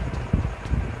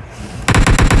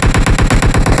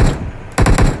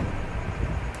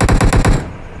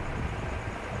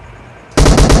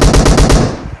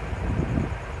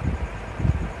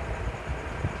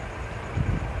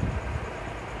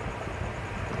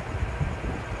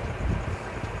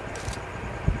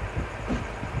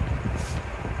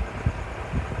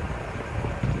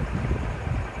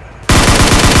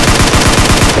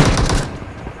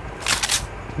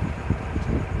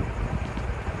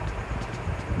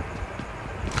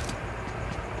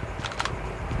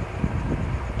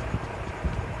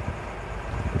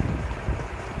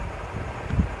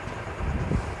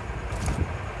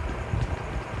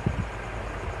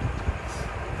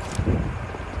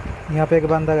 यहाँ पे एक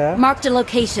बंदा गया। Marked a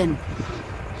location.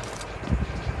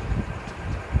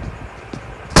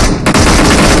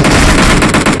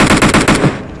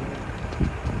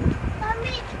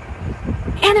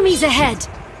 Enemies ahead.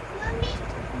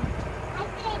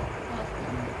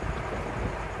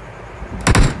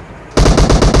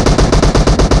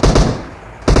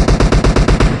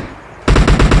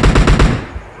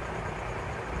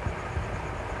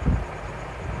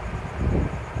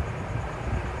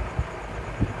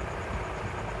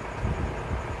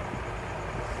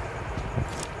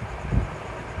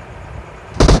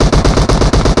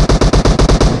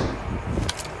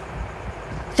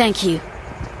 Thank you.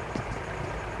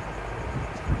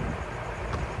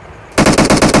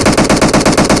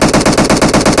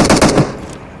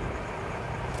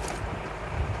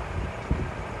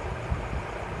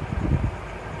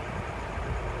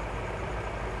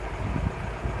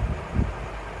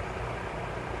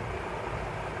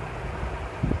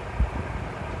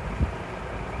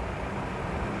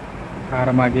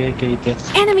 Car मागे के इथे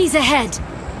Enemies ahead.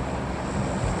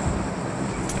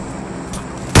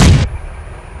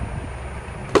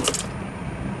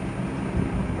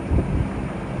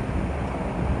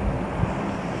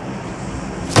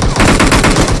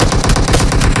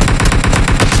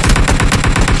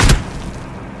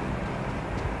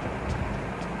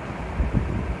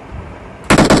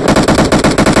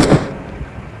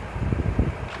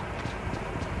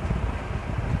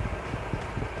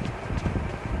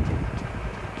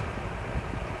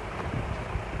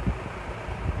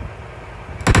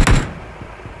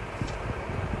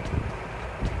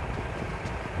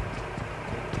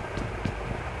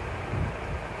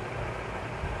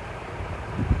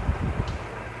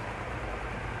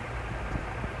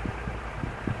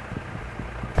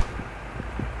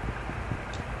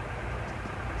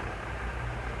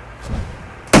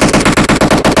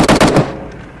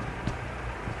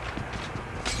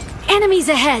 Enemies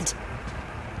ahead.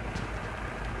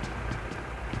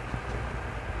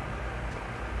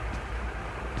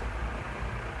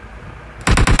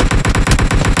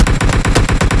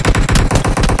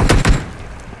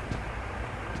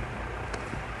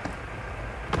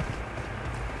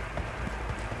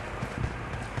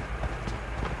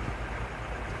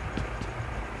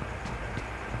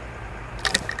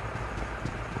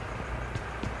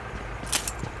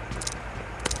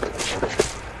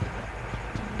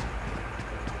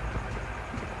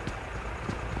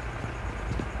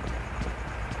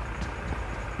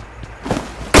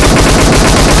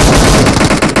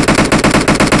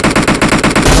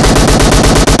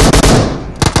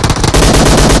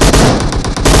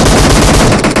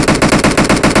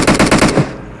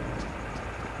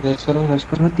 Rush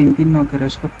करो 3-3 नॉक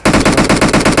रश करो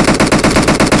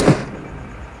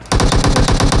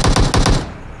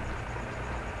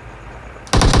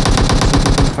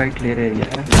फाइट ले रहे हैं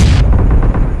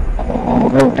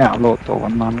यार लो तो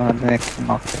वन मारना है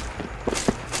knock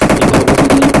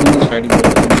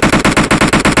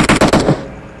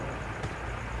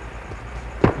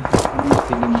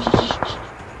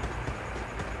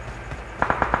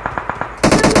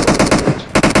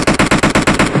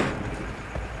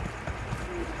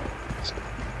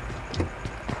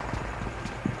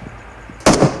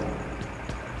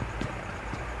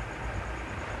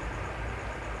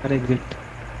exit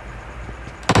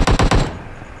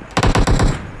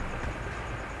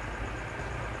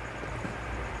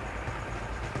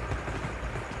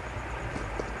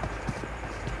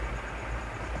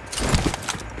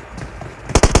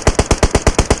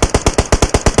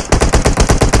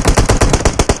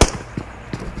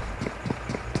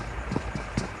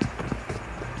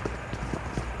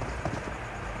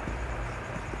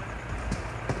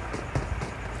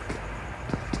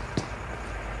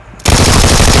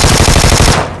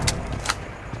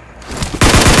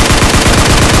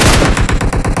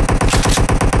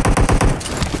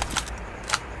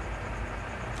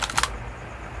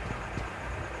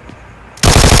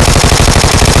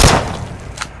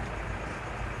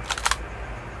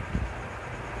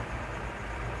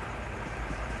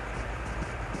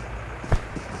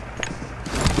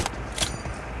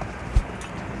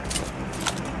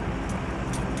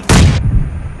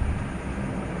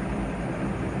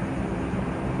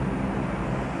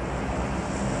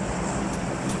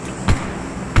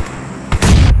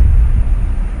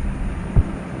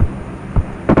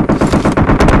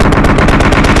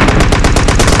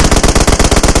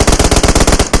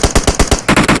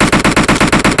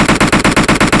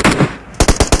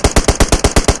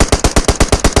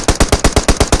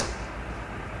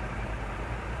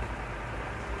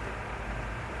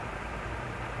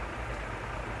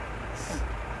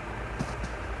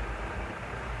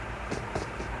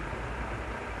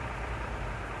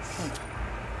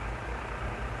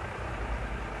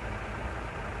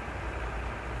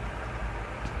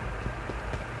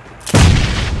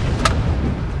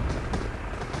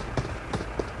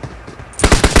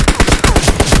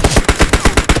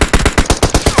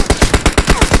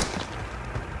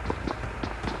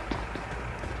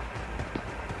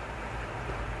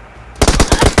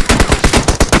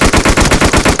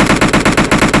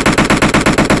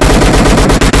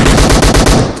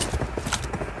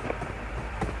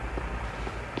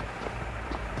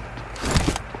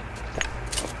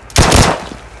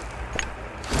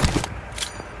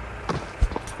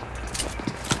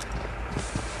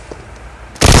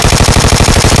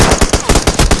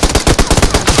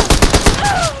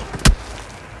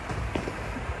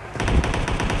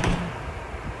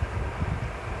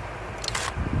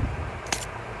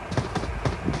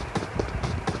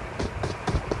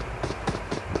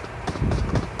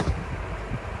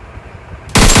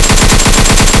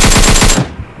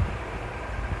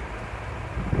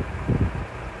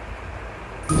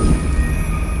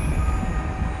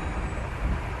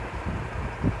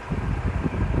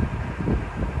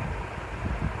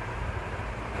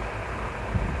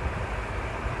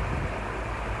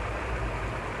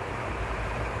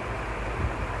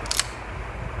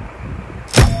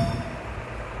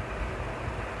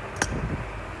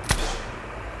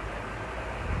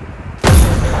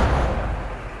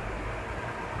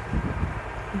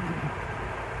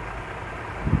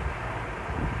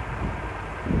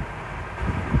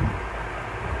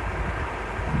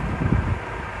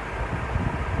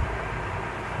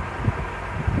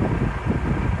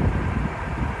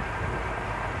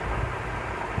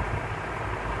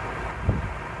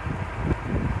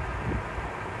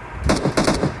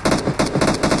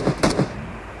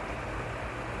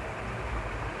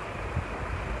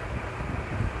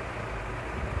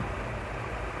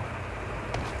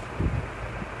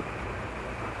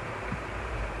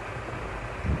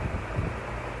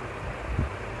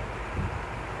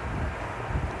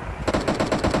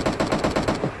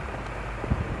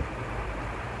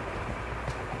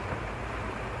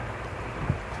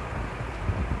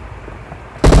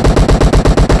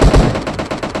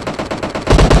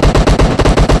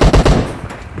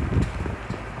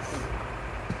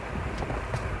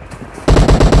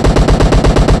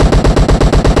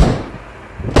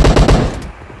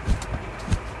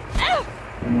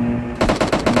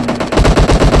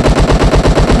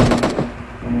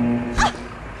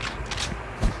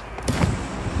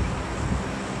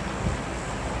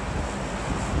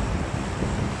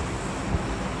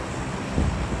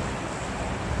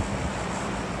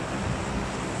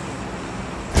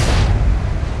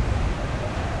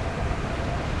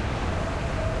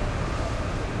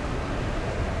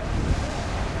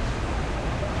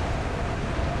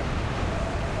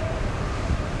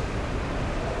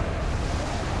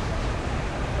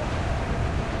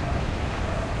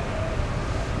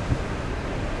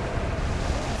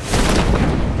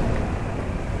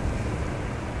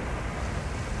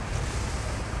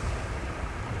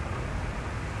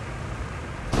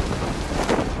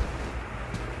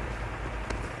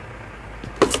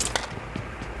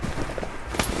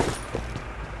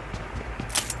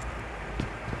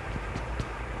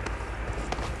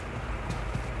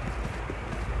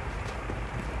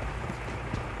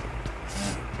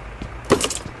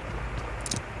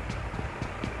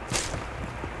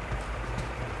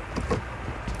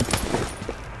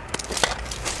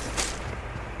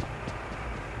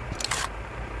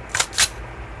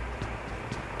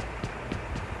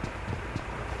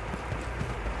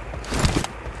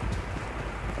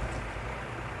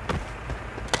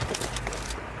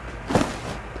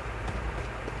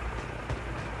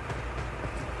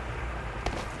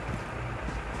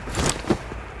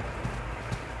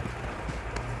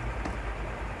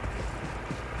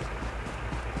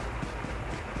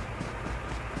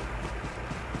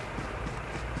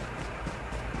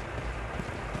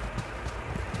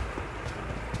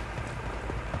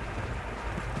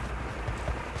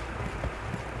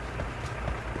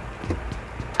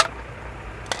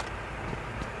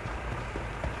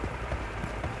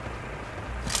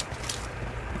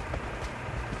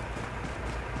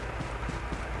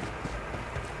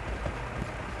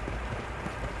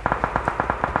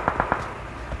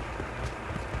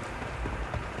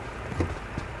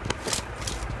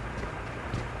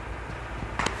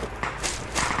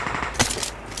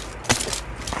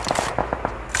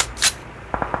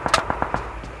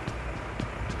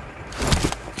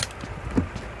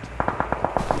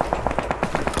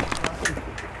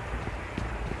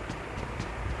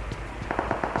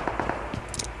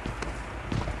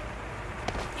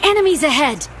Enemies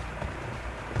ahead!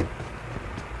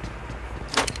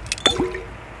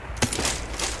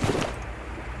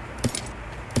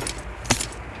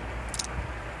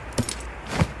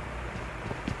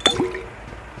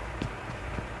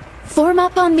 Form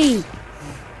up on me!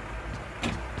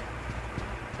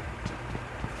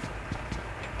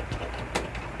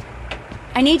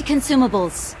 I need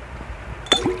consumables.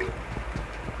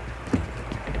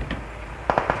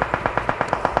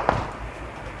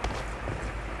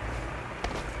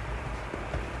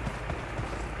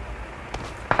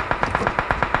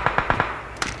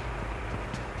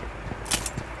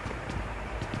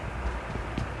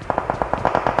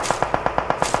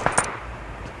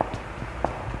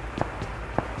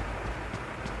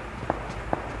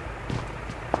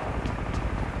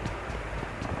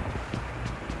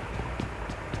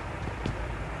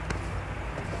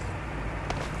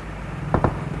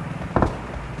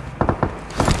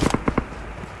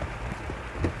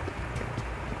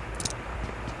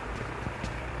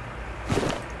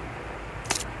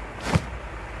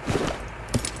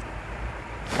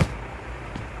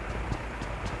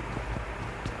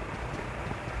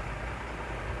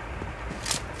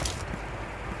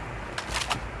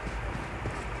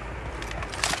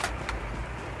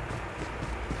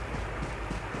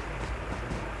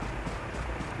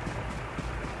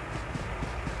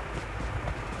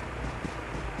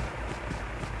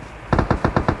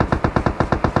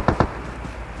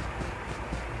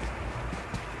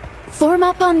 Form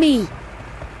up on me!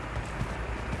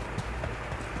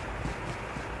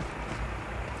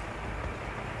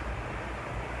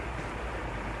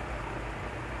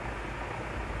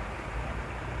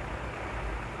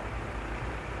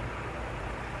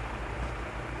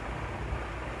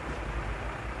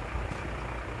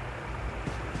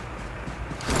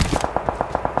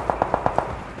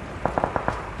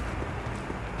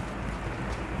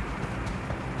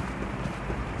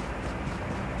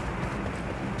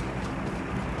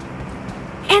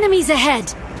 Enemies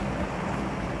ahead!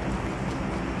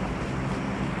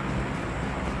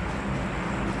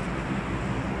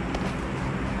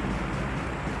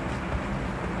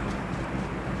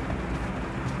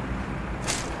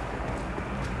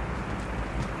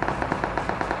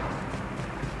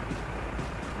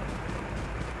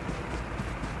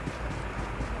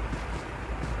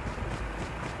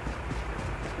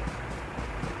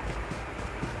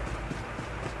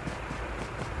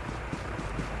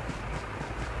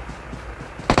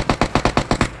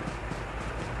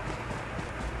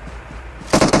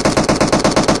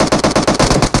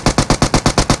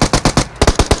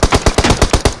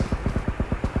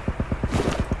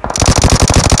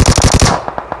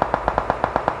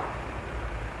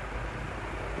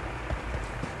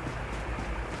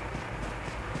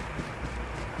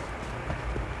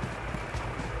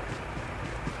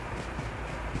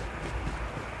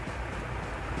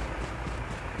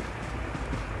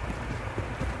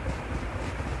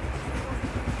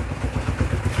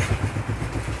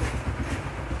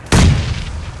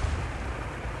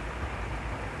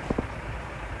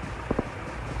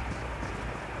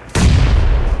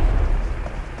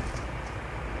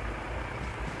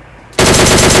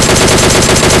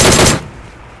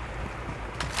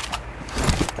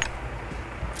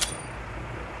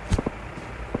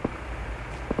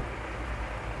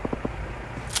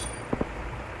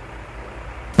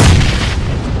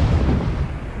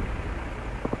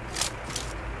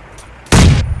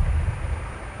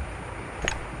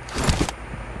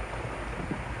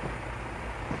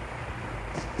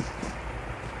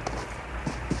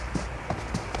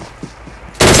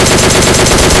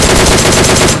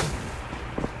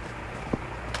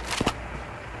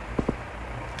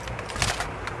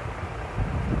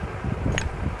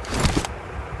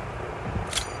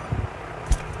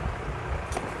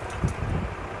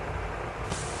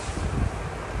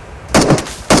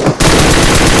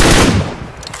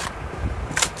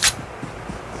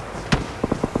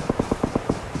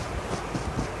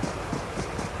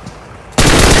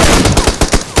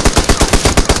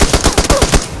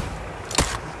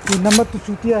 Number तो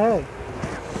चूतिया है।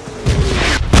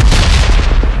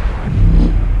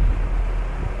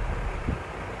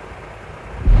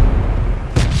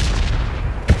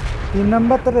 तीन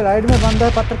नंबर तेरे राइड में बंदा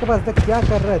है पत्थर के पास, देख क्या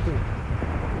कर रहा है तू।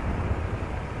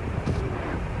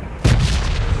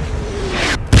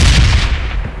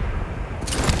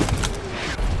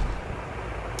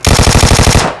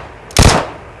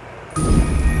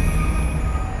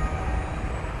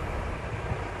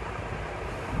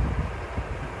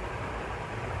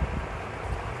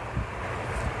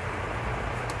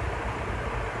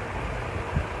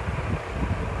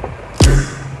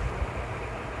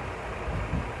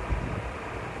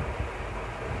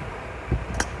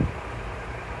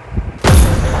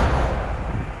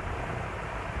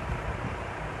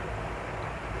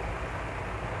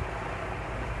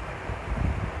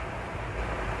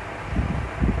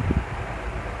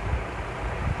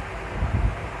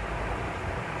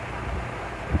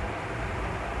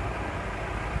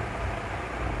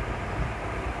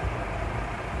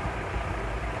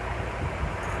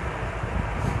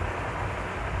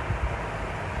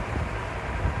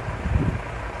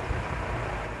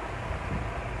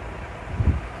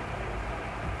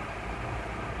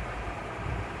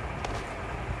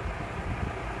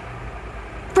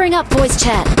 bring up voice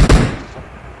chat.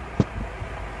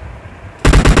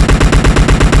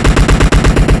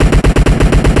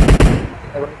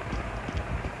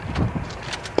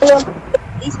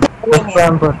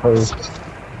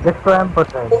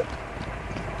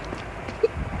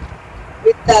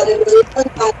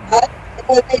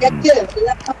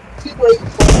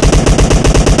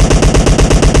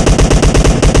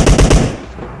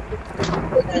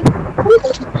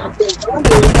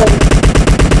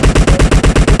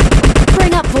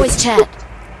 Bring up voice chat.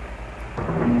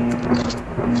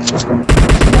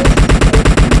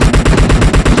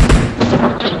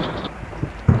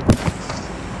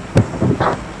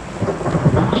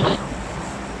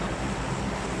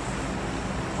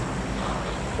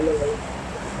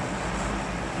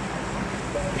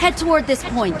 Head toward this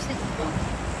point.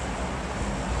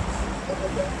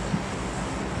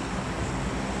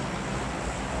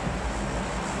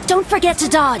 Don't forget to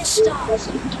dodge.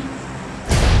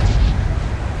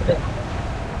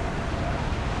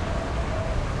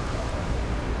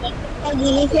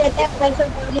 गीली से होता है पर से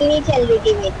पूरी नहीं चल रही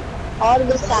थी मेरी और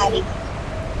गुस्सा आ रही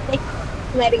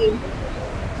मर गई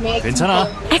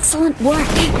Excellent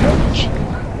work.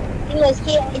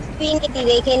 उसकी एचपी नहीं थी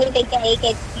देखे नहीं थे क्या एक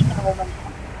एचपी था वो बंदा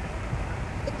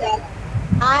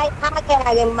क्या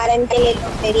आगे मरण के लिए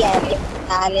लोग तेरी आगे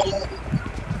साले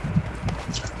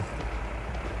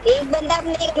एक बंदा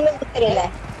अपने घर में उतरेला है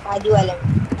बाजू वाले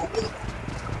में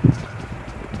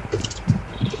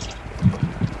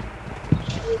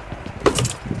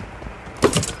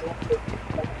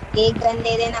एक गन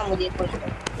दे देना मुझे कोई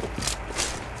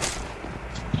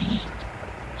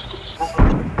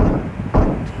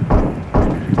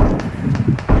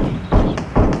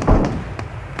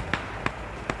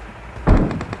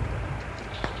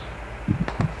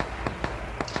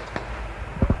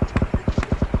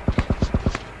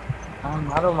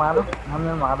मारो मारो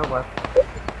हमें मारो बस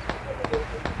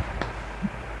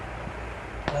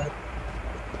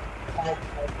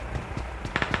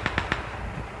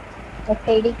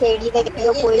खेड़ी खेड़ी तक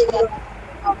तो कोई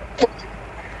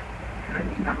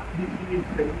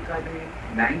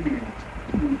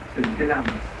सिलसिला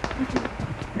में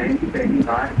पहली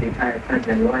बार देखा ऐसा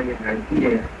जलवा ये लड़की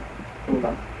है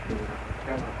थोड़ा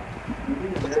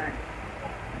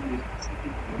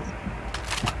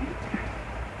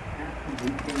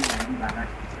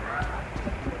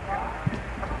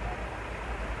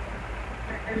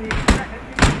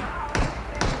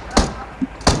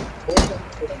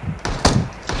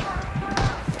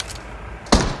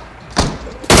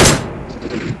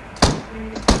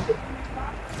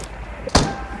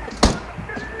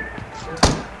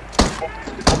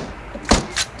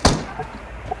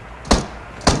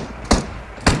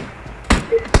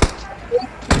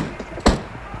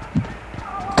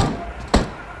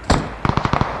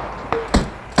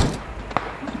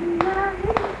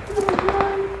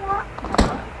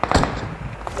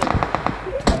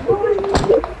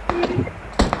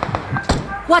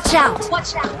Watch out!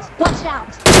 Watch out! Watch out!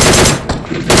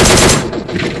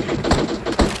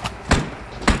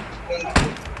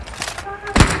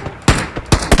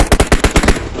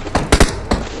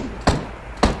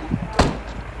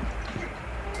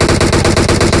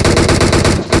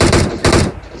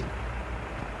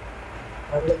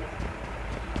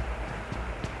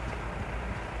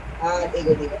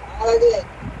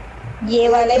 ये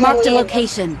वाले Marked a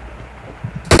location.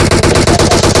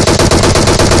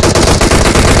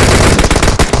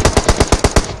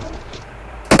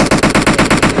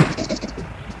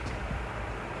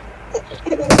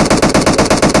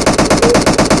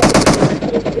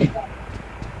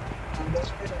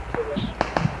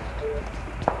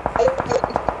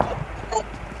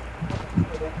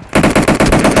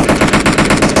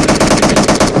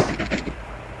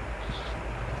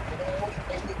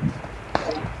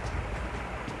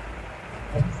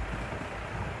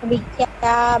 अभी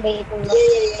क्या भेजूंगा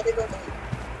ये देखो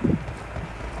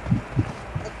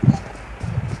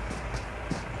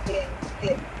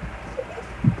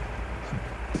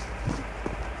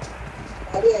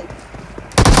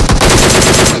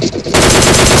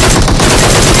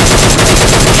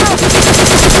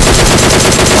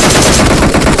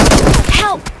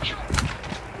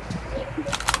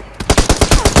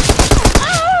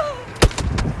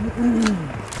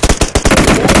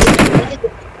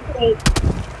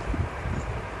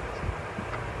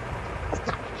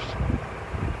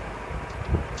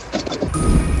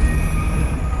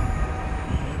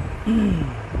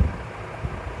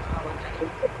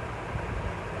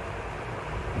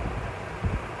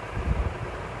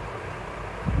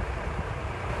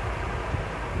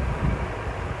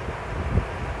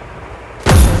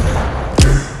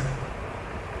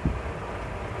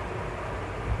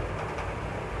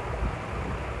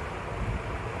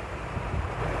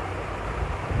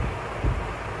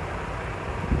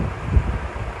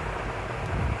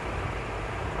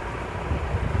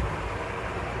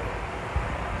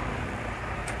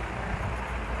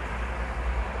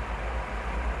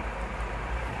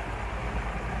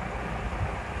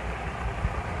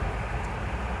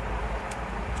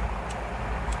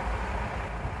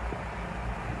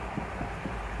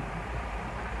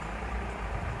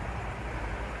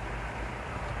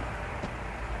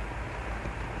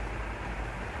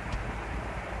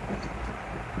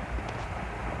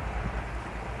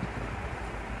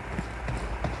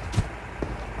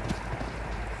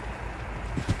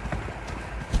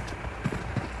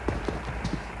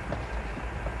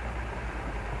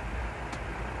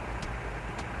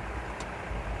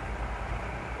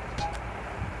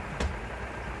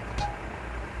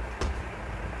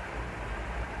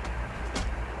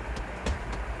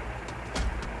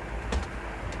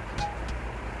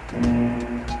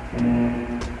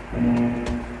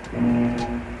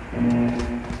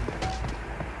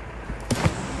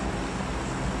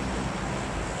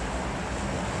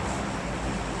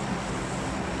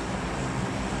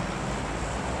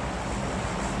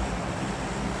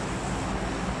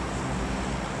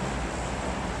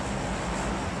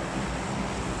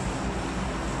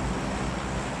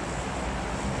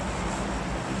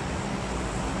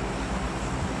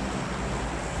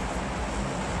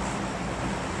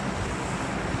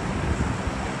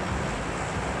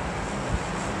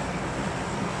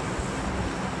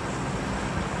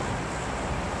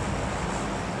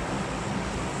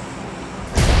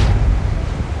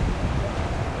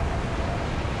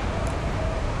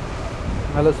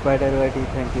Hello Spider YT,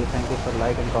 thank you for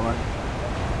like and comment.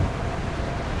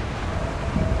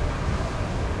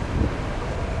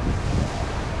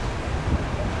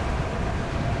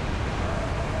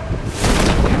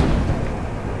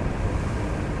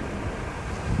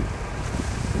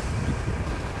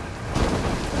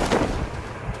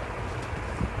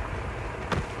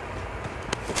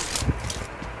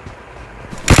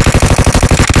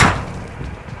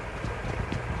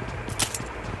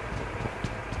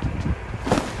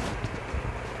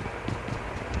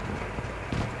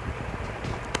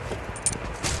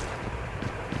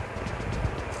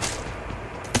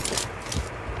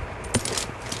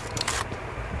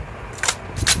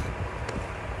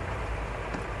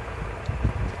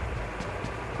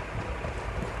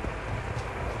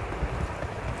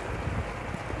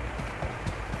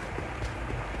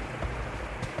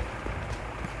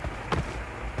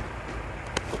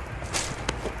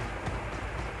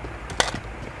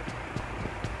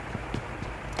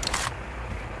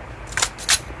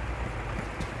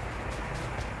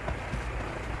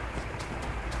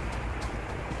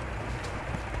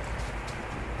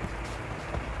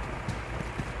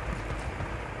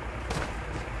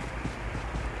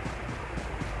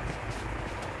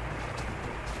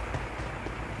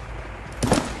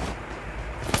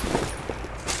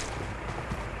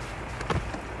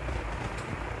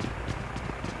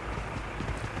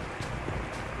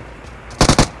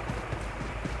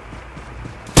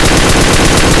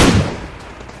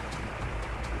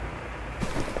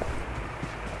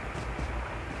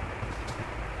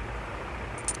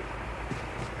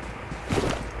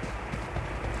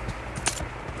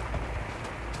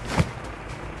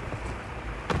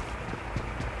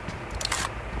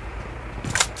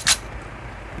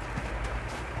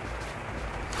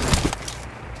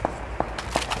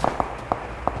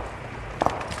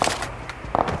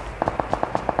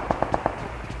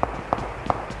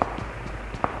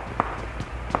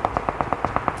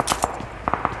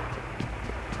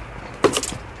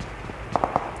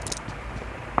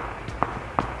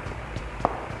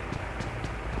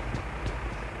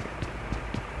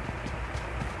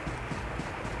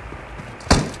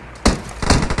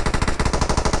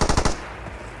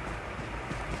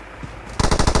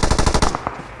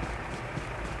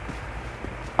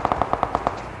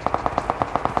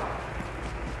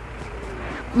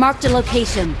 Marked a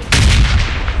location.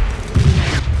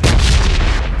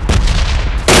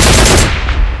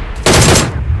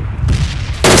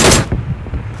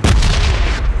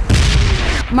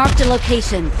 Marked a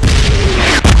location.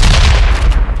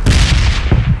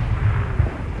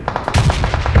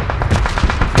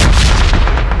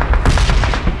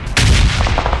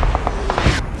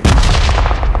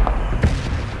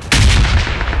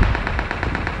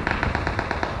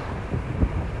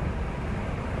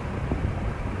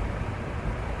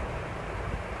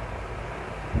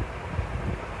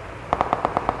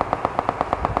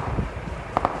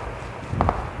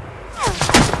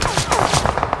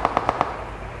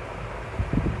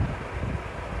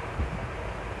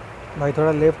 भाई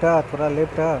थोड़ा लेफ्ट आ, थोड़ा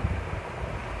लेफ्ट आ।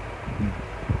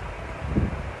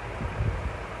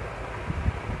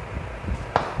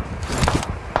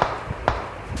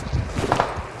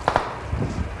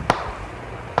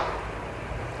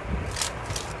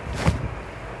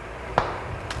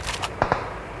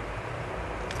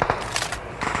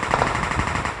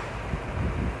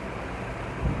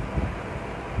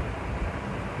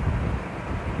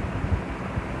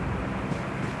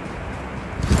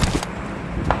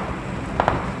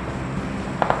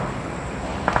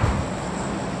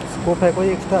 स्कोप है कोई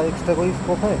एक्स्ट्रा कोई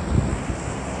स्कोप है?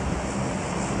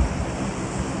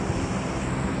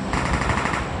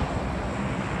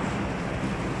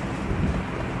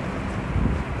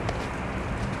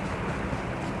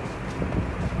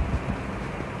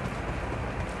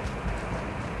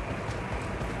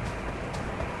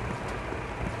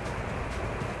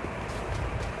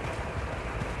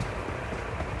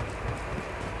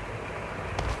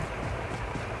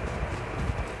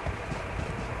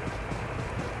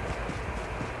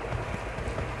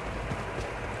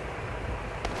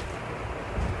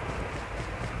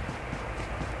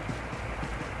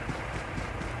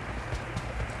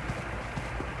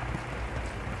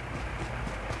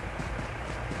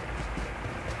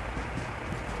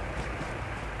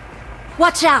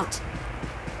 Watch out!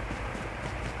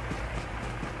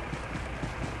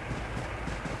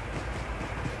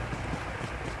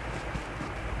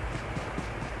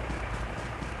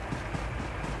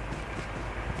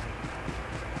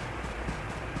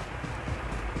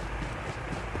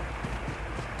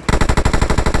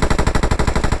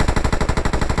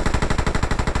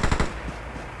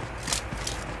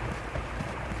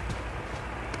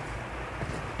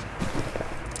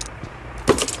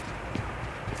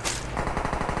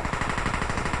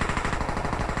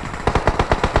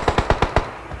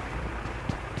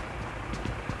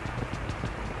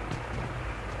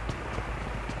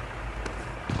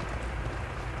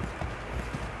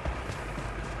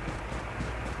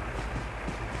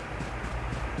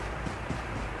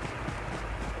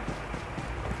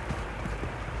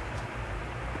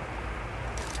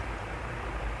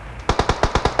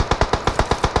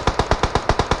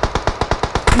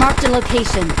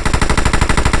 location.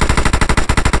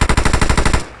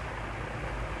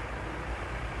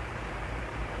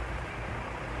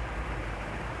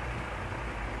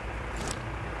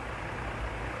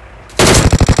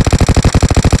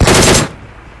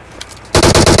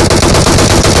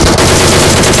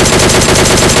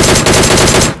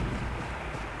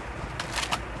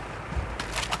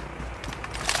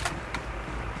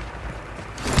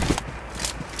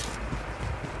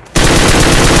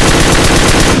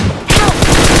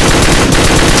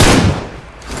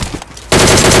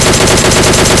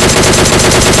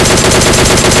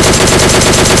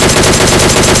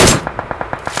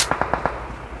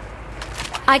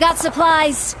 I got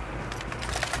supplies.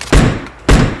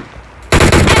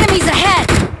 Enemies ahead!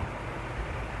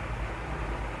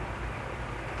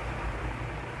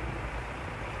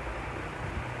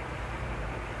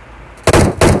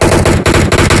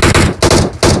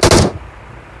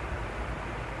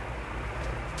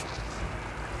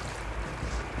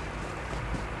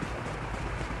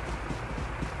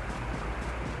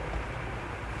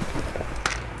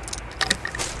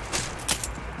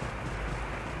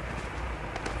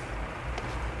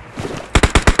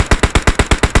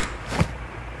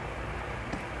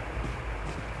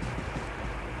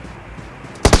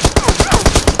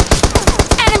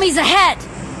 Enemies ahead!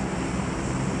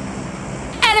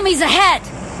 Enemies ahead!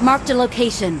 Marked a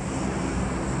location.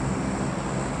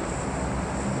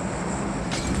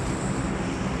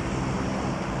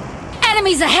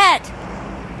 Enemies ahead!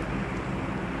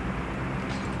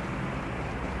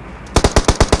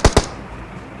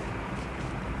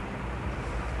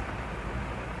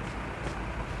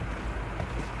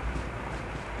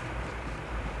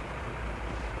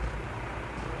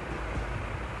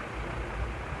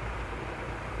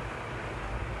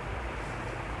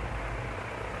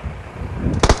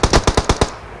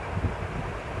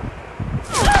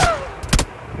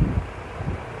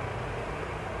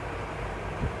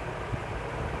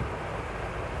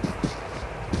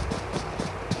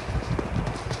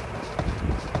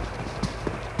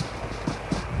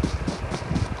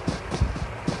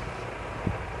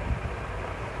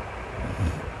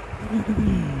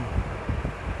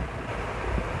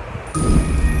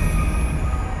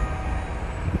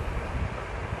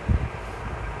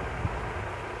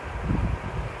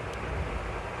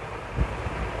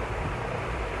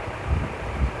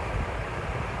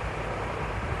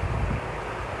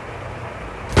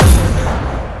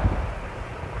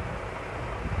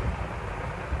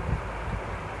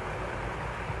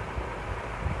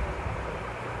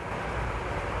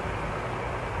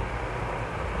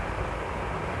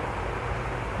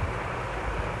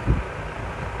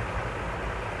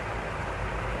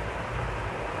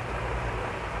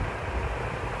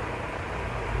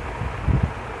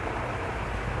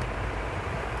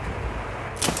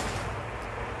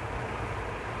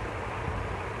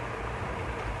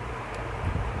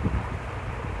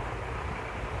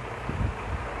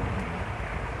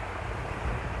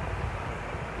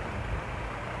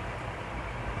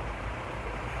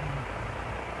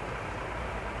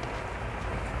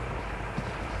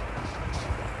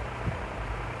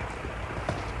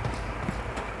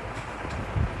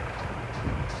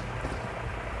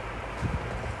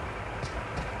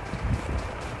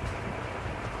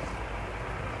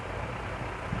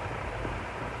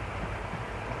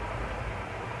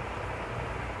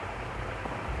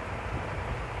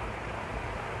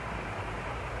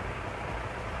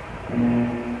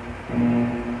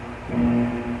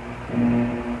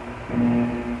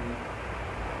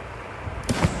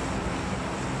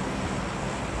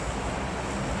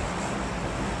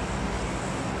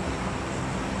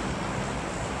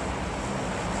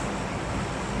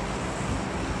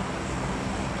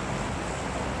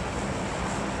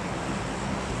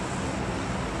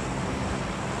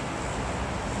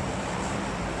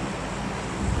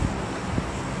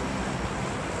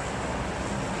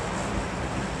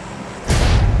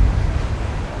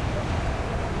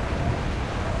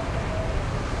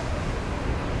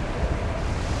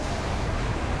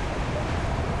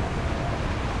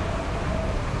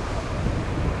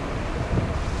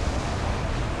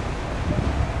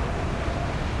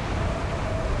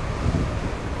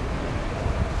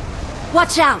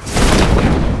 Watch out!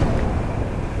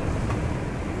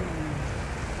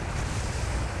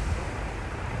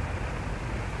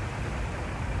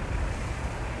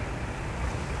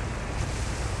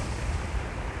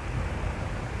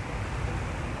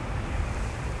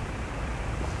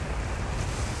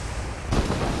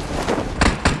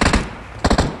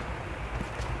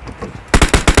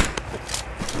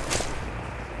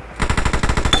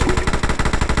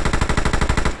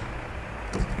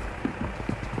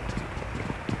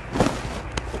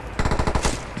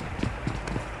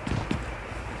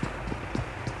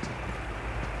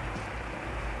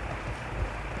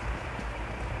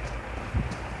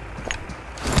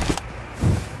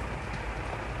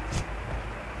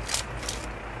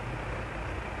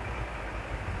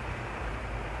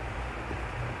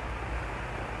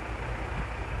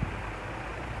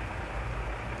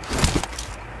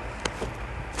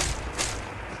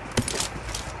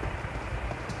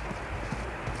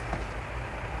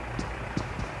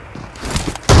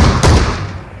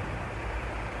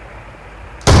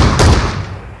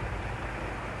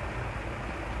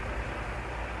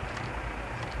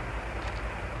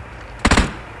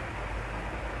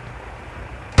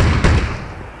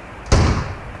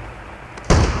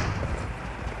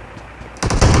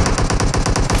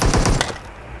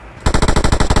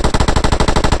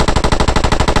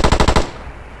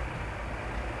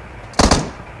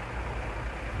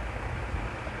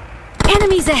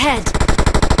 Enemies ahead!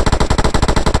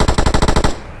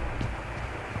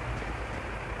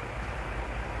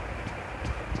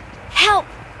 Help!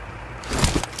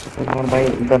 और भाई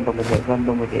gun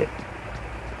दो मुझे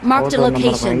Marked a और 2 नंबर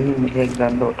location. भाई मुझे एक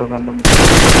गन दो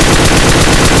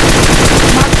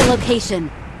Marked a location.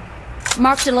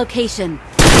 Marked a location.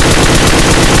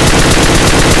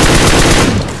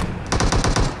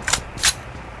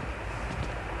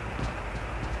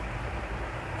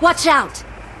 Watch out!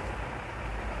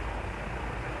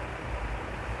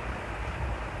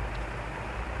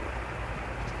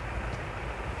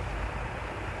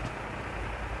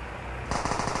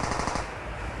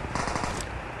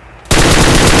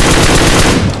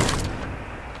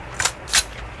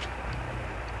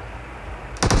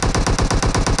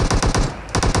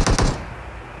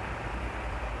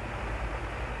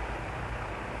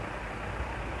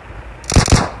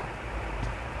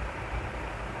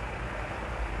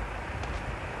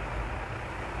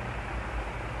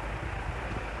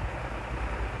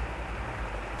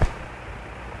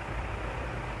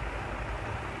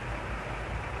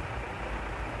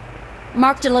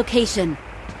 Marked a location.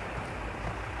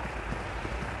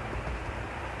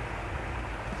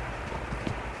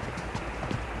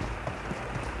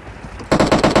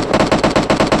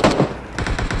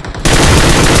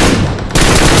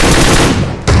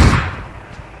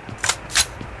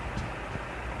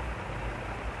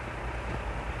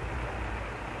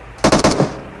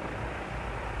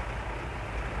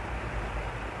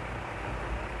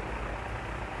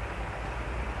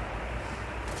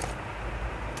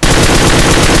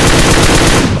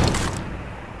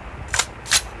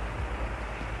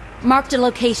 Marked a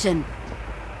location.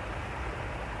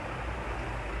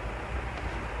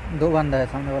 दो बंदा है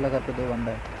सामने वाला घर पे, 2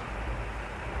 बंदा है।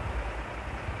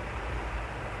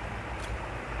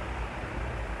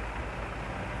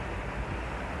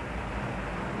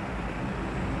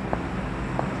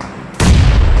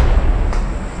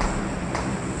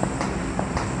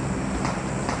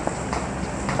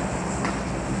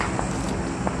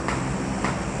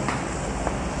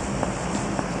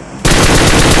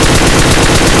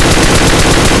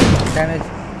 डैमेज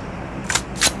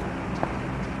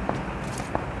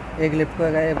एक लेफ्ट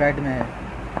को गया, एक राइट में है।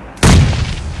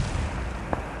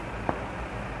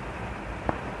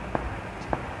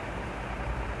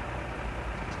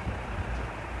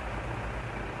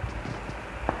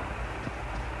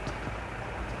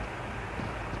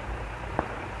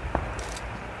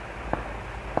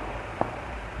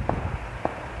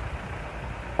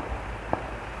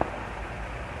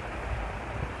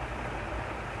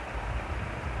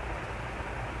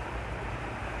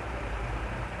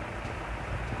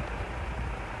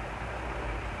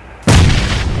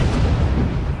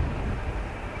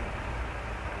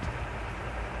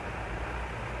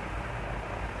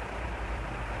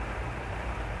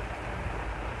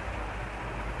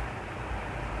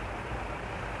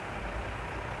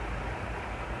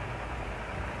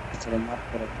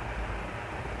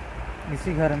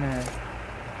 इसी घर में है,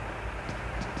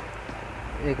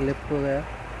 एक लेफ्ट को गया,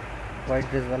 वाइट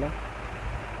ड्रेस वाला।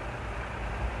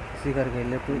 इसी घर के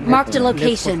Marked a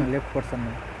location. Left portion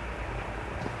में,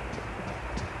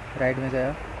 राइट में गया।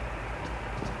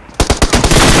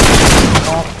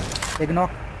 नॉक, एक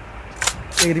नॉक,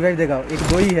 एक रिवाइव देगा, एक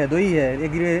दो ही है,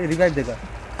 एक रिवाइव देगा।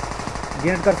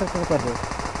 गेट कर सकते हो कर दो।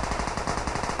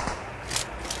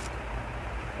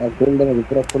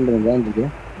 पूरा फुल में जान दीजिए।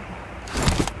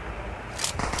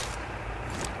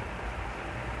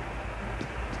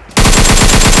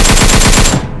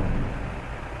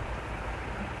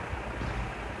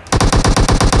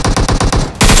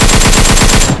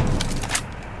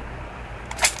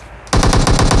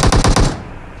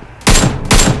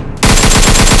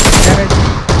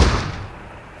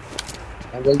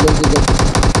 जल्दी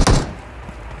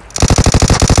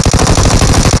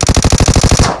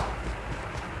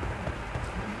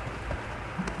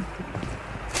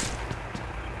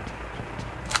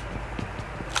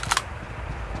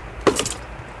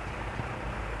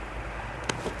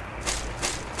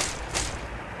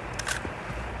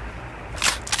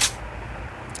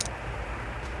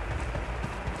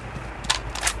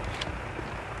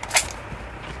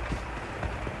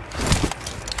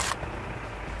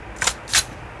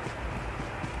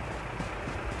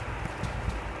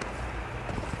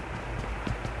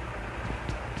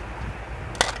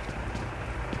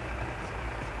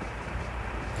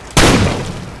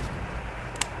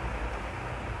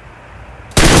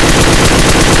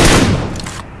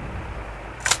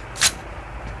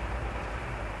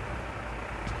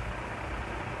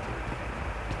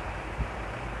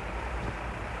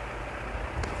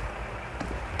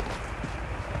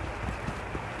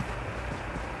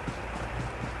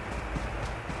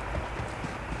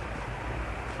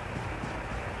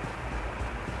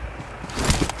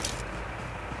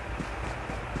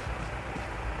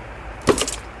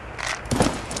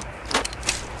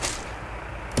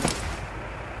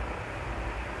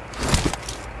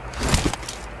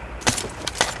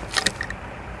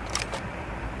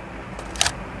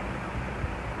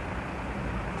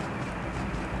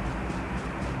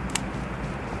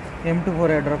M24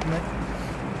 है ड्रॉप में।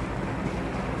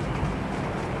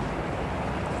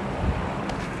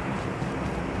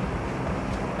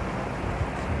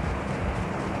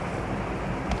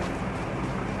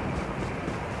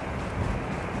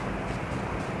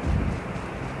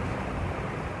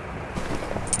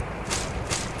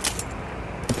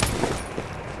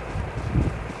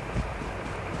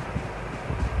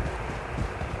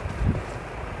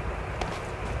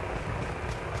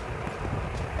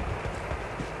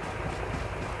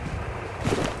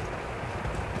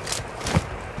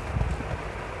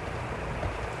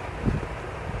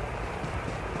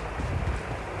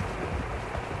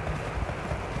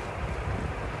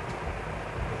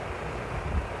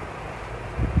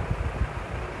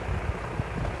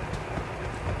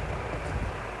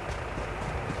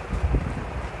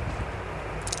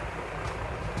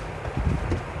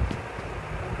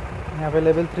 यहाँ पे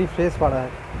लेवल 3 फ्रेश पड़ा है।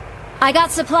 I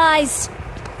got supplies.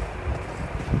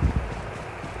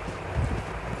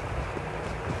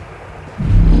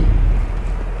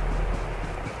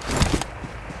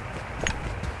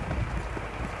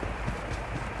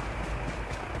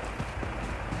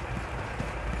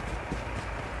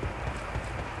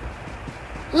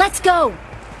 Let's go.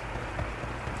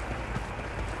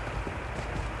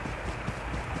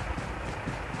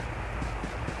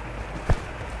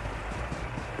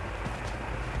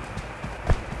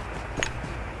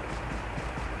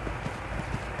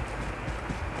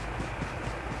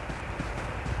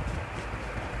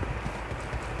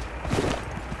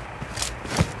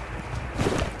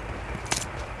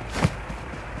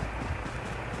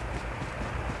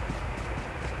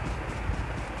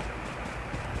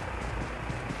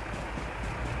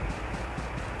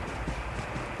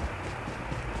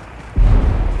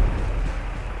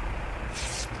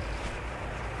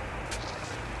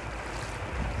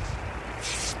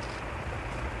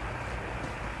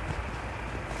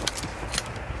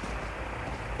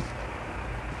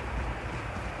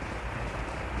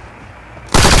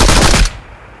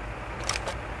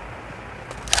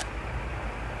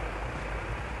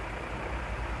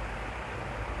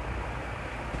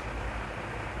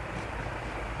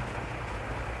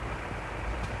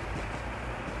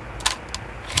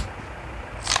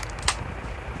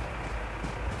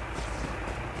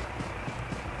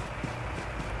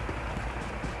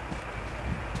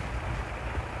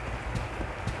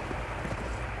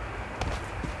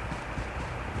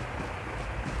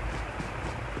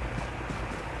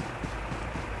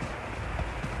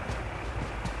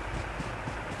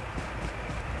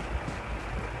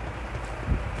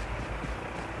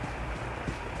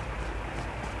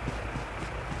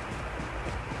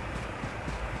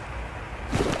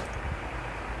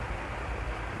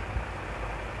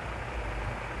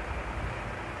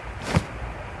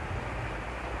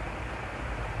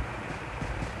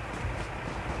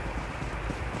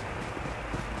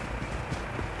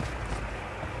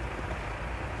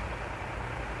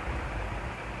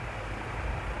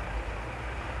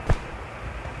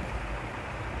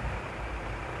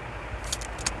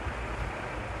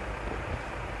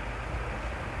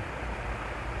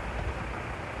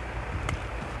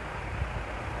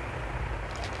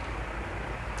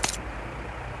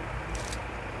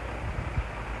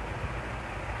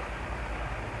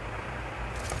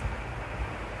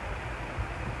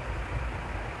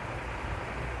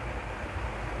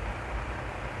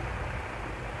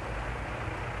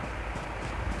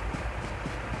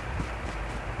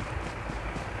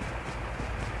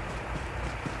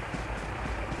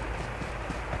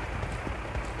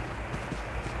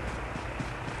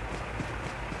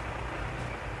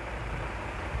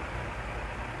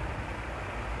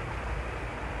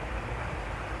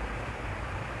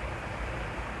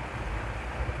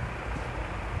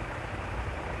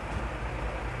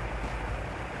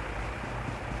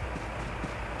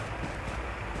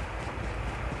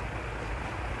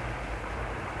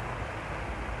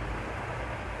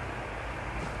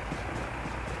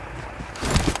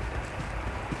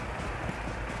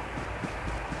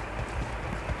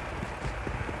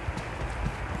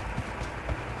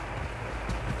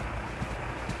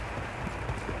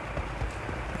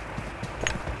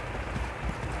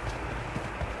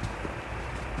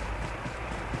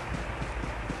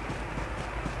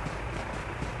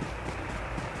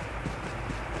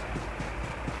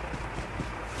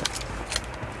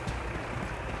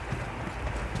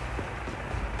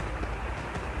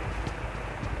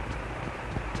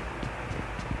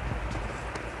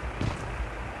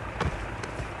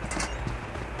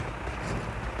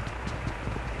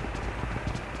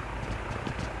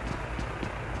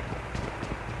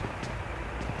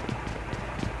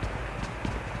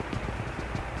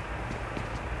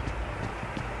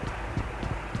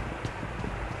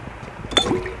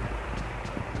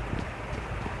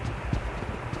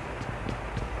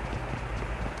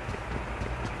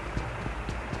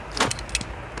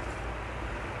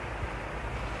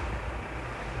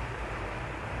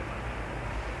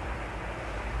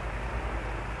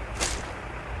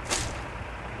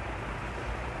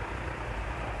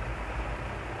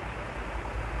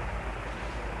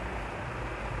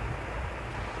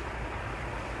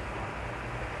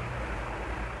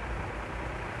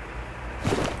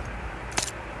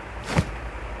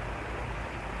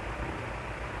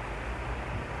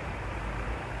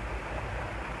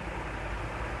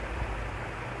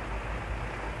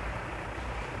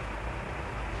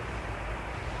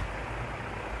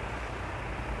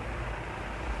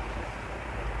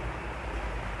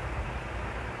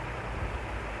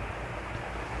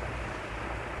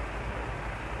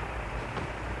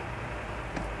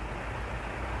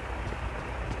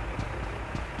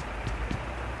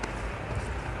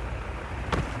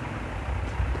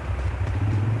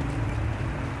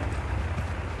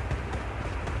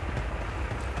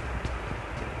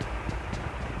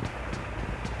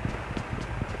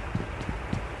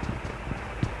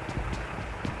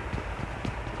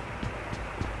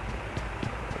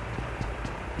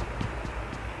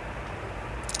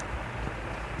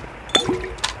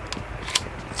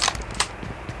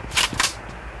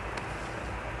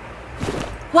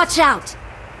 Watch out!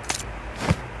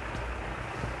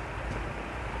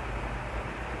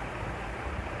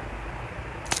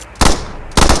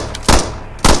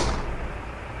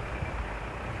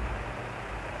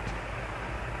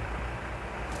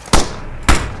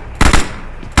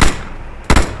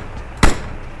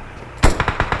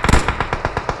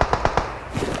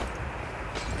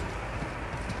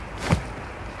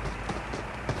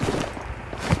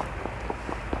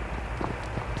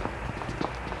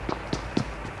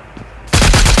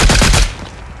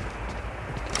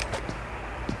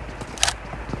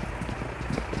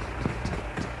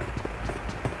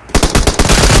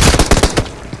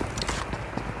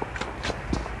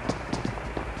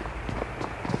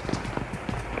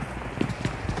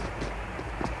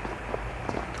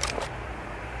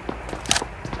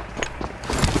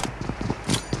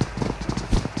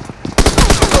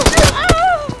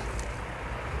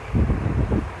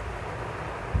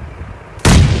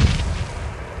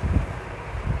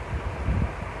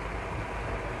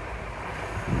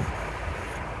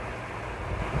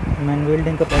 Man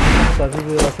building का पैसे कभी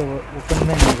भी ऐसे ओपन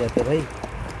में नहीं जाते भाई।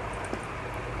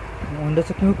 विंडो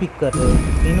से क्यों पिक कर रहे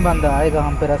हो? 3 बंदा आएगा,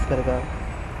 हम पे रश करेगा,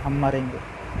 हम मारेंगे।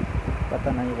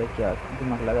 पता नहीं भाई क्या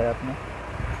दिमाग लगाया आपने।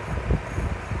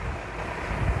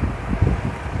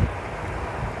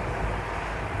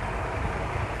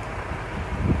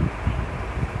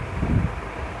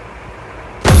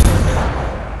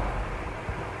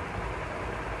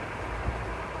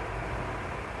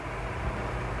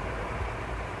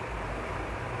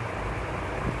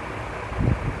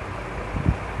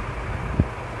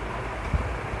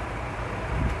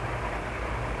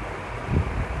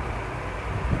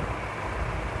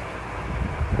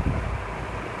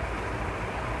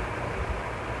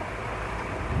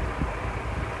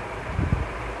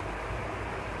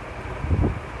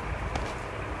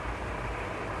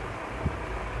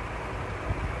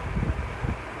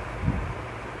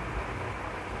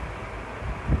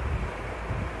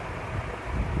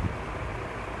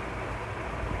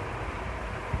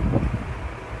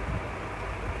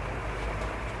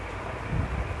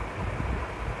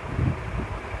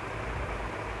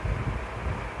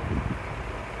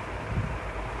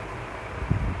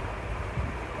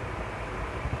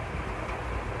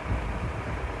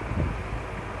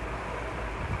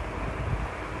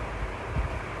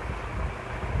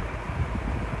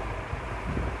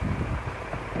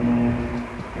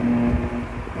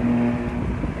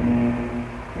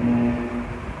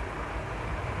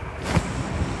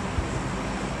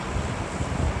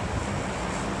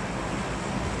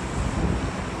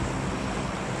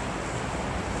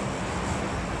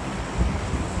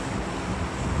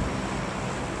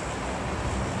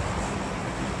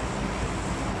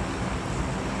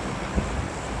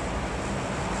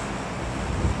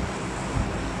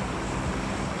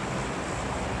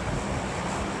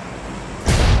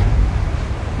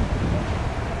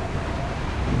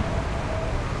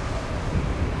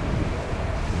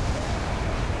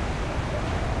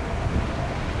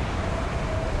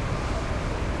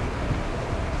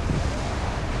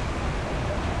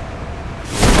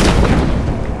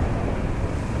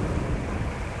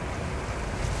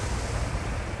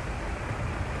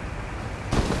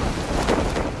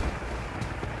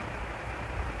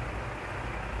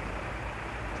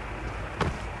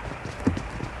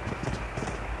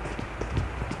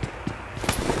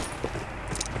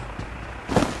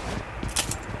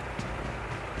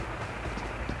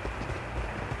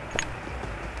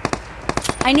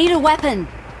 I need a weapon.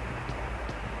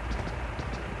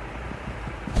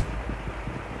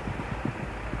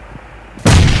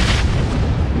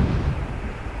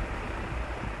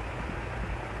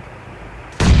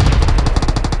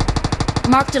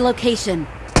 Marked a location.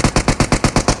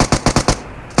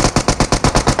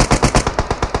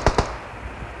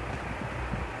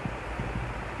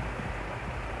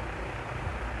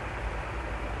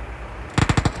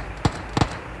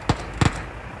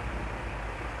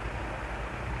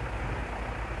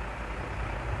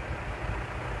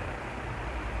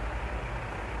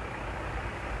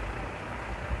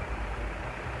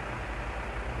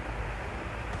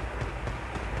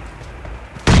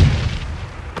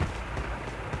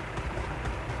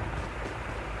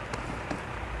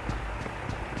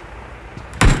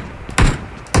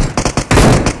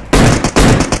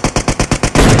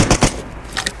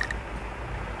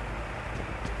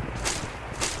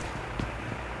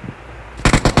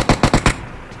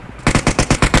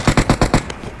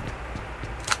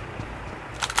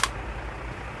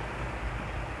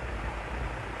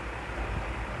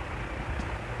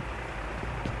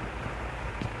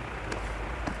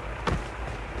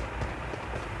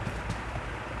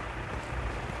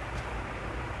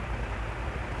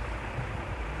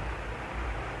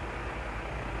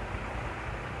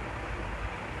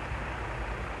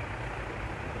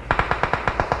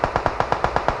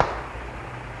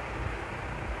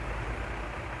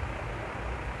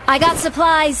 I got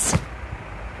supplies.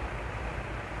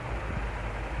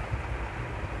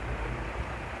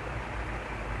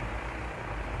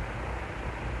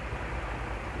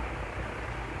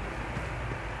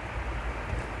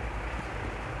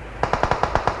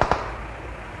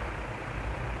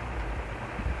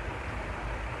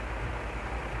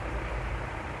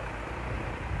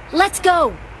 Let's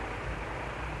go.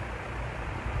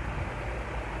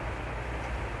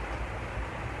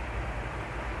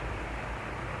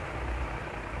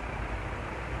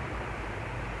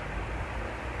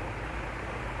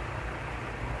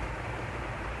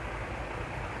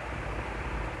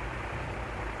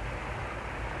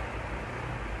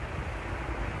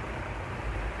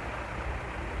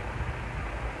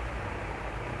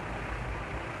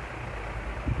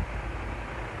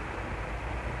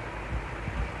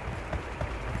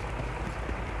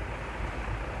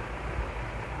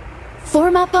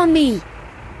 Form up on me.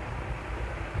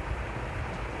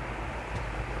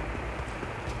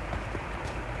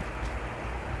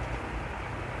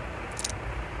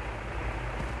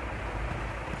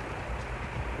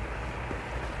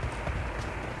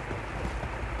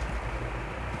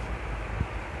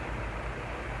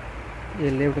 ये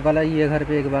लेफ्ट वाला ये घर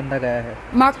पे एक बंदा गया है।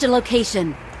 Marked a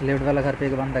location. लेफ्ट वाला घर पे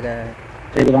एक बंदा गया है।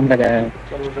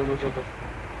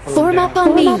 Form up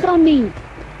on me. Form up on me.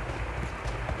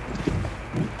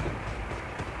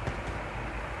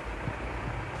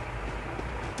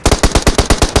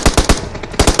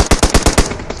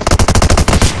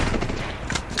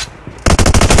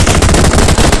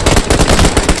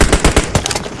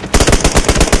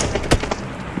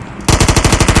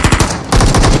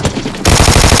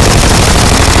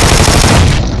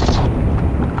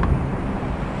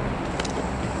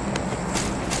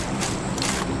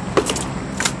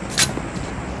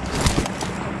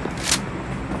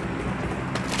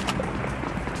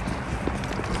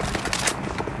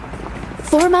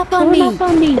 Form up on me. Form up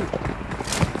on me.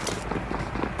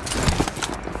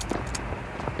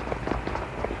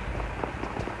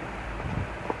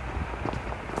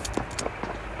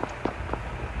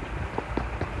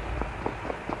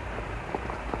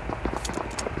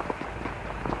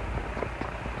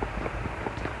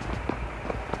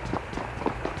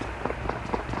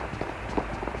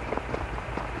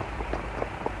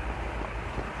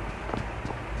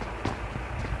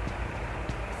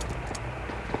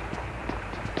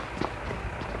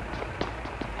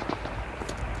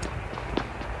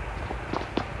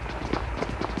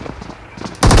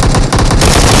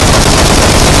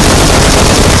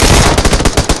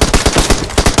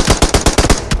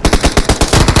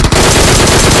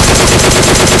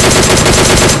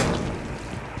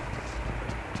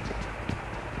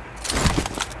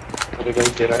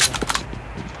 Revive दे रहा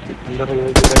है अंदर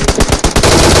रिवाइव दे रहा है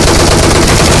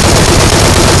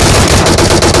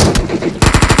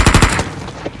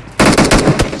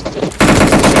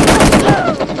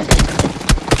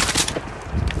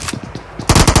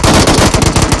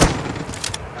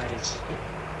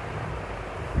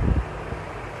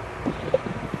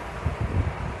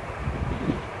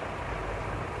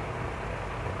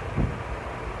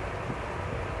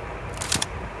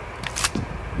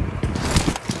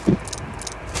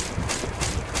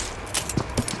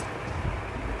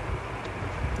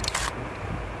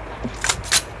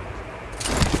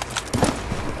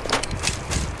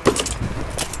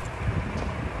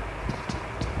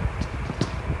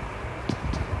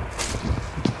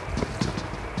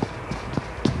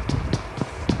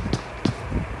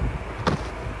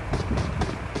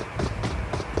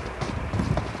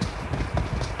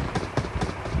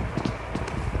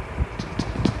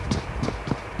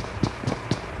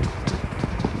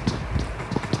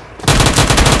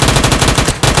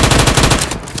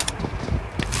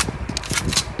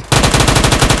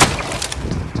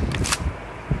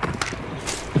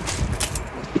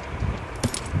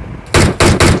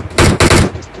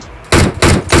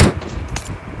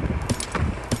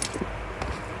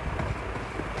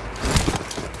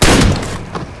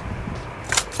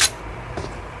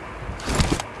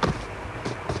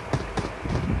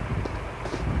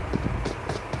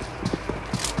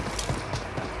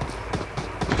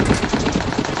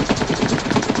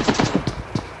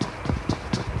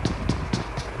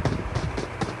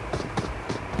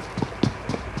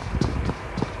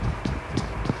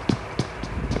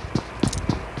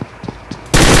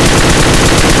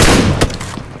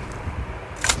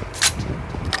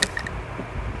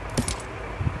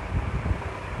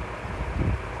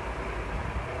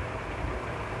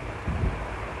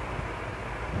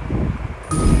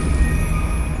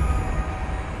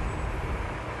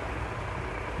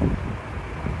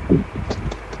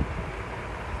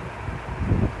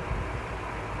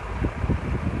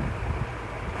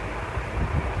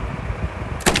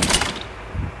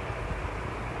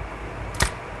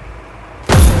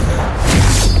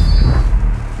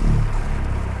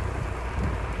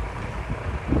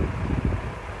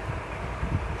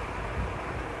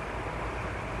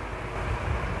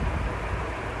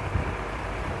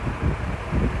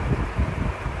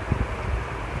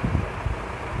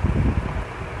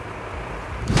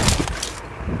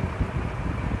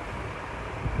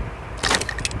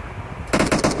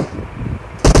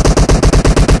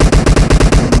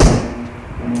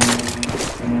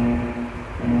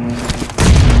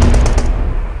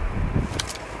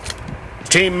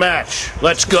Team match.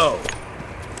 Let's go.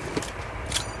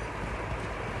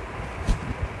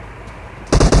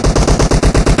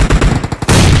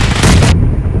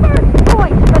 First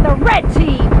point for the red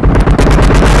team.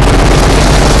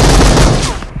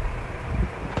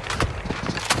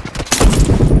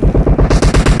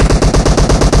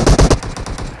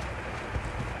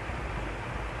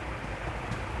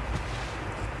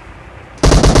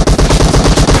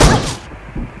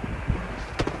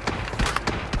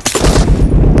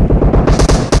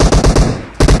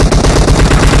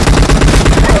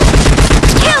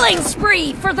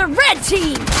 Spree for the red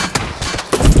team!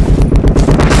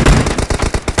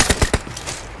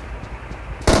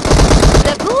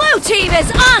 The blue team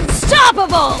is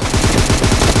unstoppable!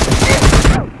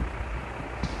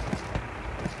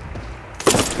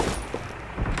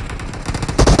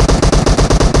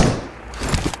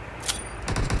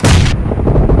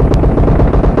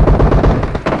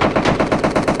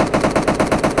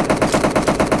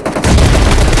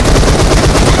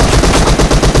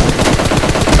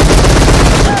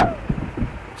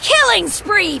 Killing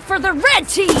spree for the red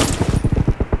team!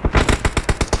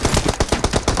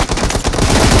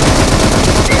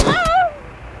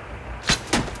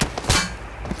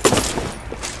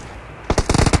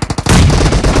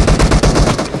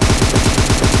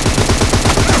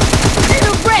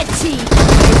 The red team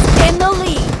is in the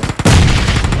lead.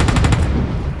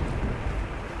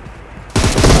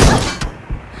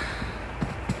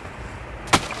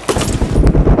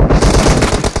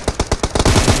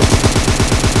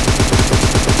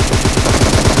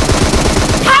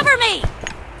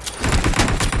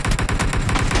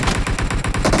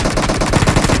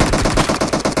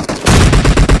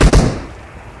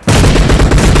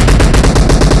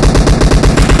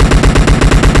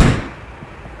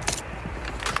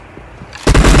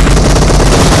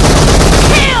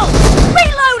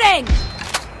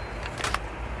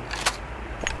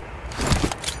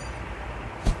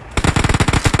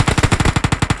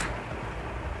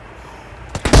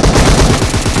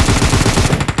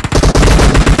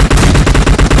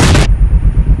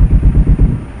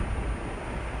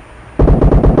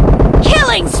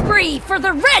 Killing spree for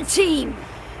the red team!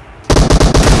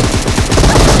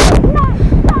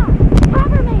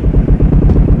 Cover me!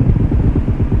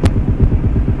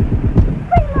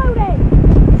 Reloading!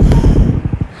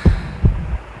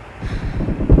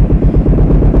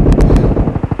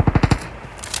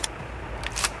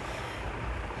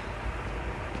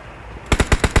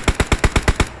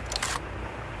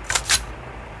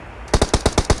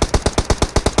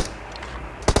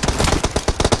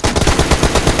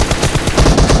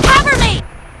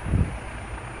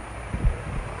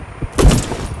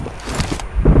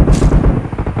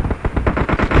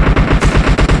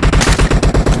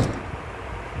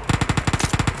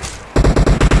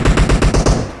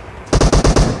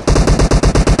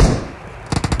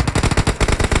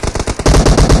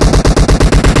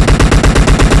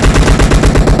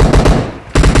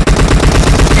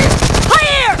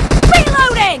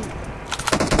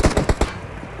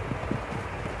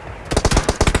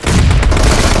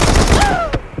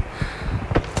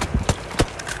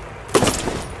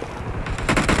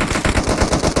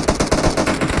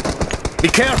 Be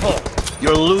careful!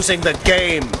 You're losing the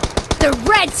game! The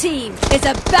red team is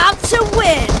about to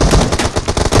win!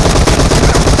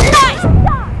 Nice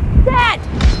shot! Dead!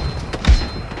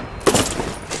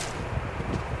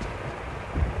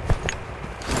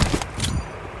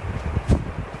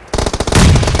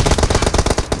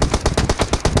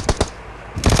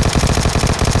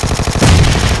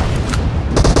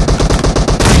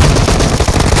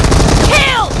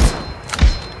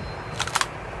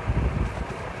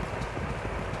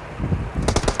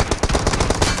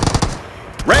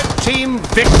 Team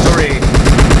victory!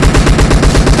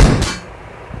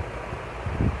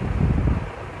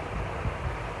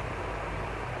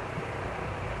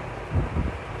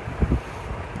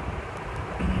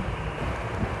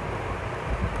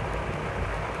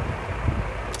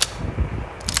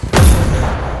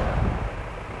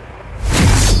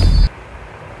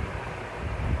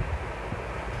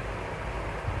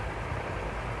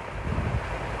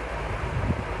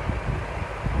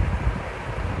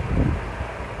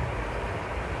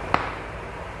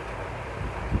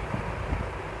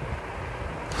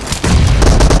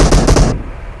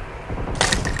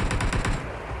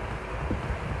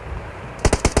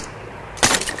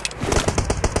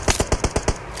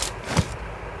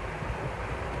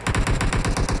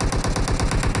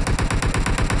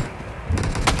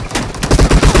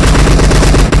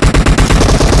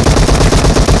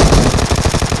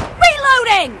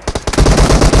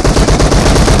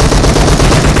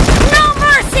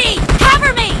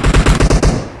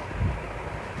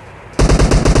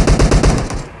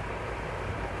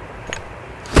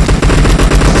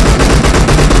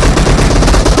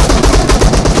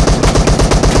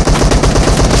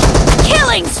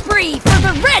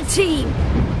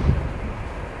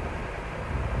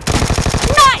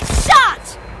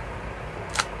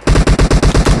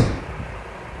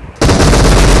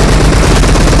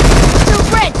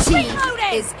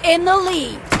 is in the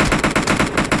lead.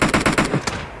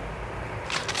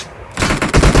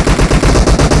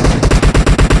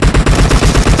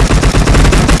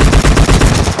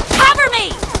 Cover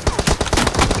me!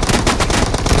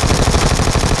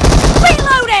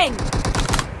 Reloading!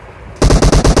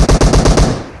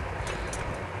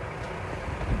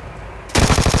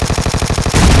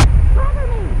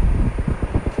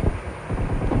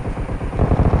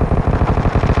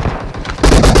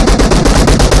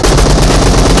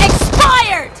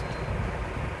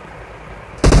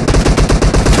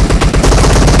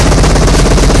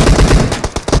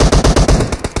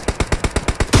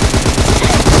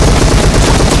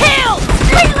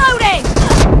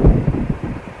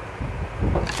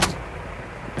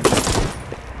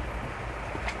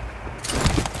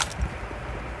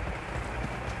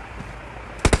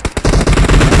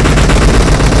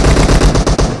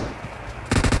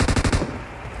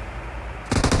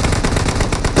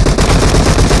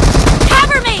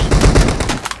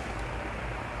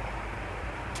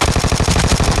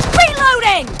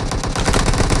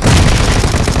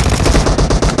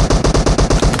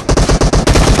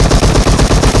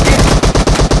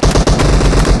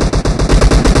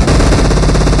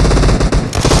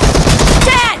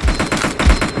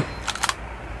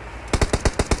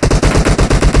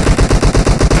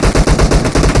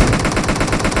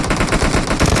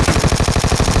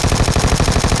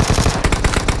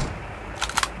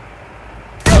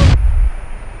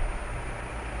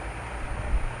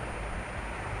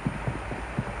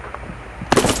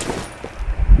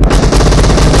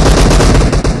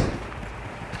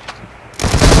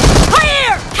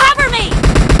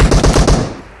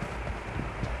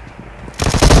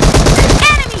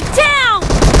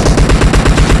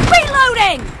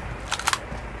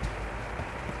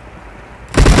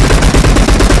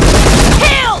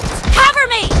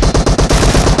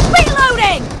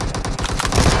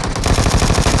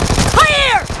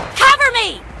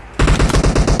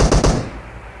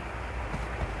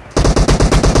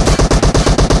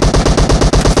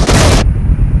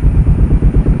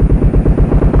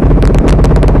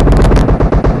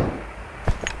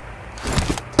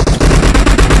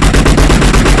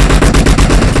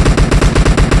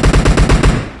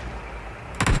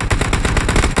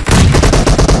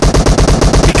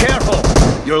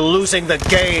 You're losing the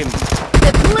game.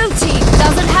 The blue team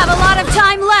doesn't have a lot of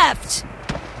time left.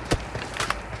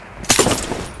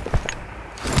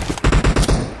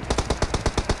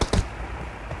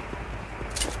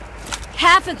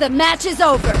 Half of the match is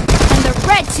over, and the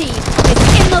red team is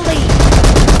in the lead.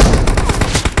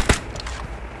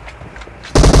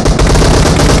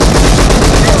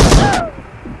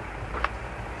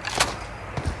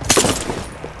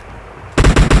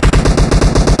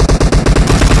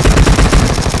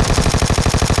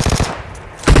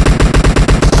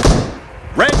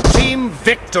 Red team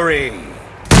victory!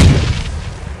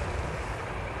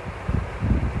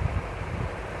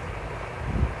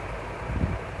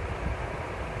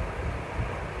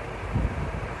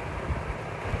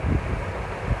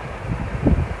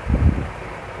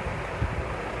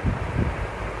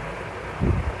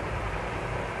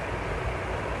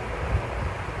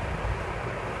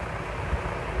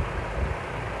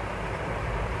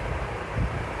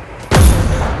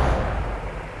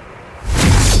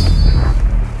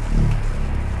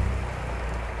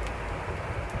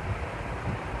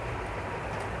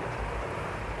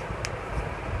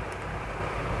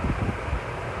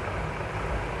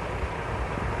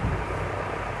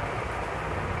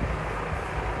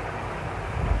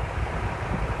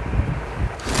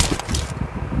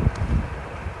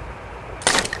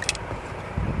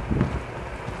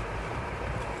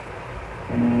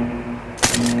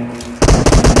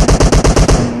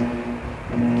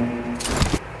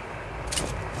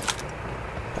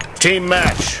 Team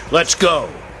match, let's go.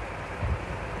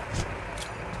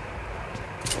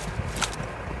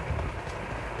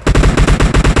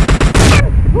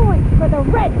 Point for the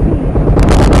red team.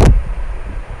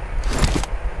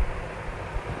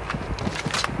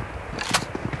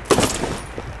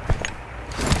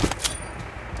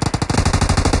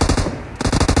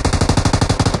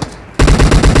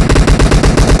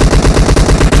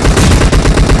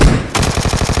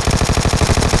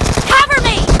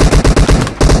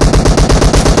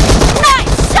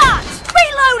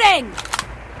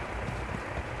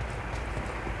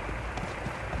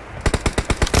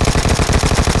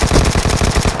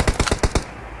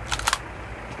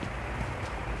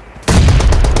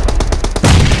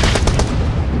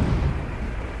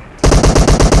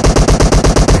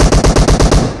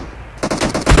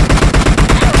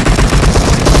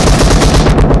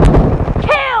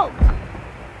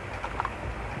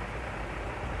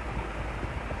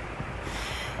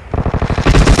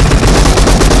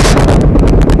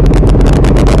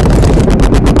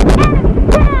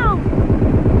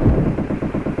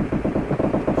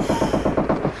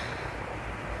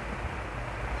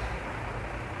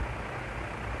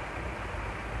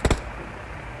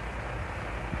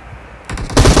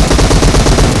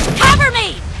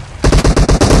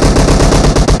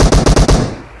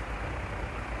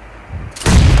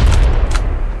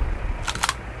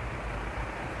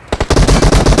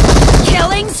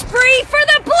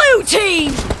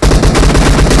 team!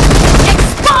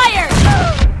 Expired!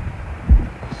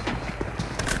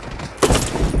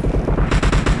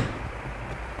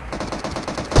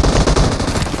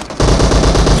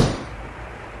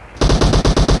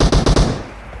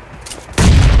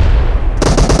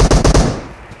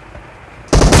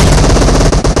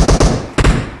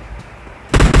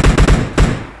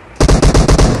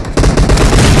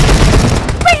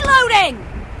 Reloading!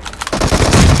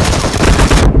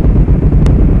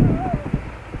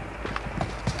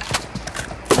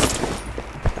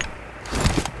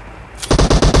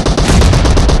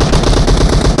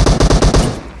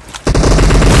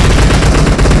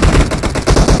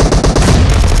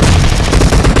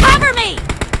 Cover me!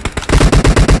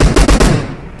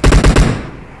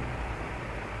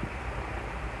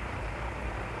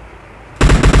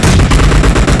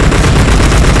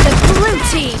 The blue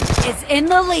team is in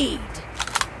the lead.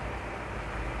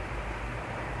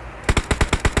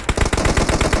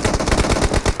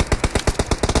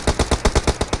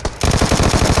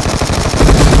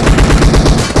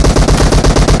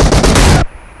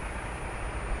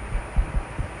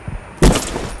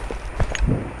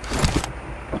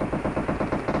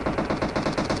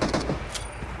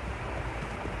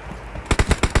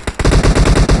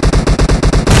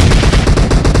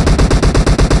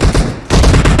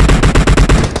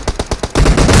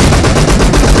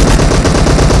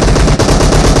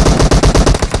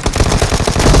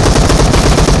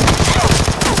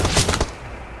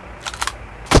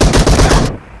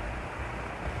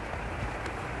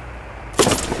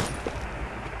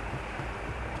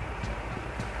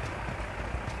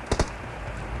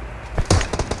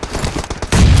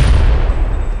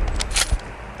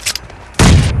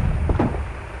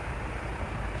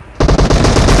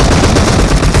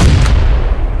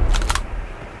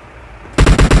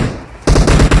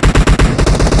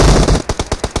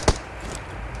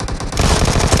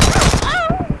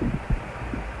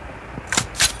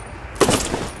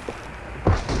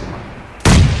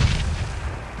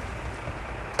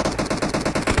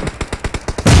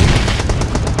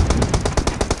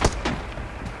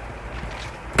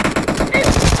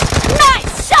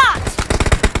 Nice shot!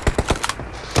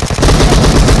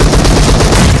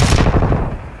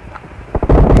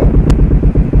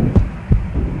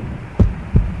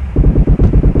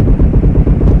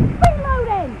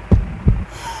 Reloading!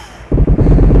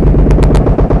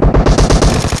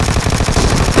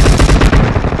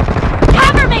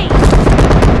 Cover me!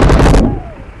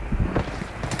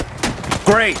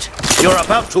 Great! You're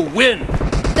about to win!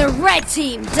 The red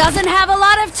team doesn't have a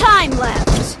lot of time left.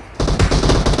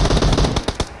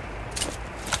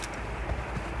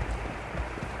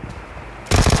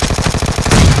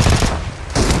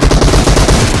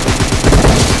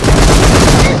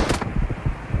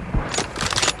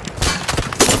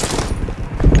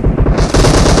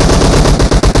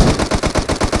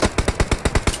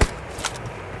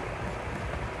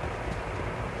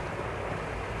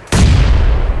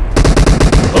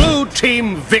 Blue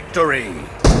team victory!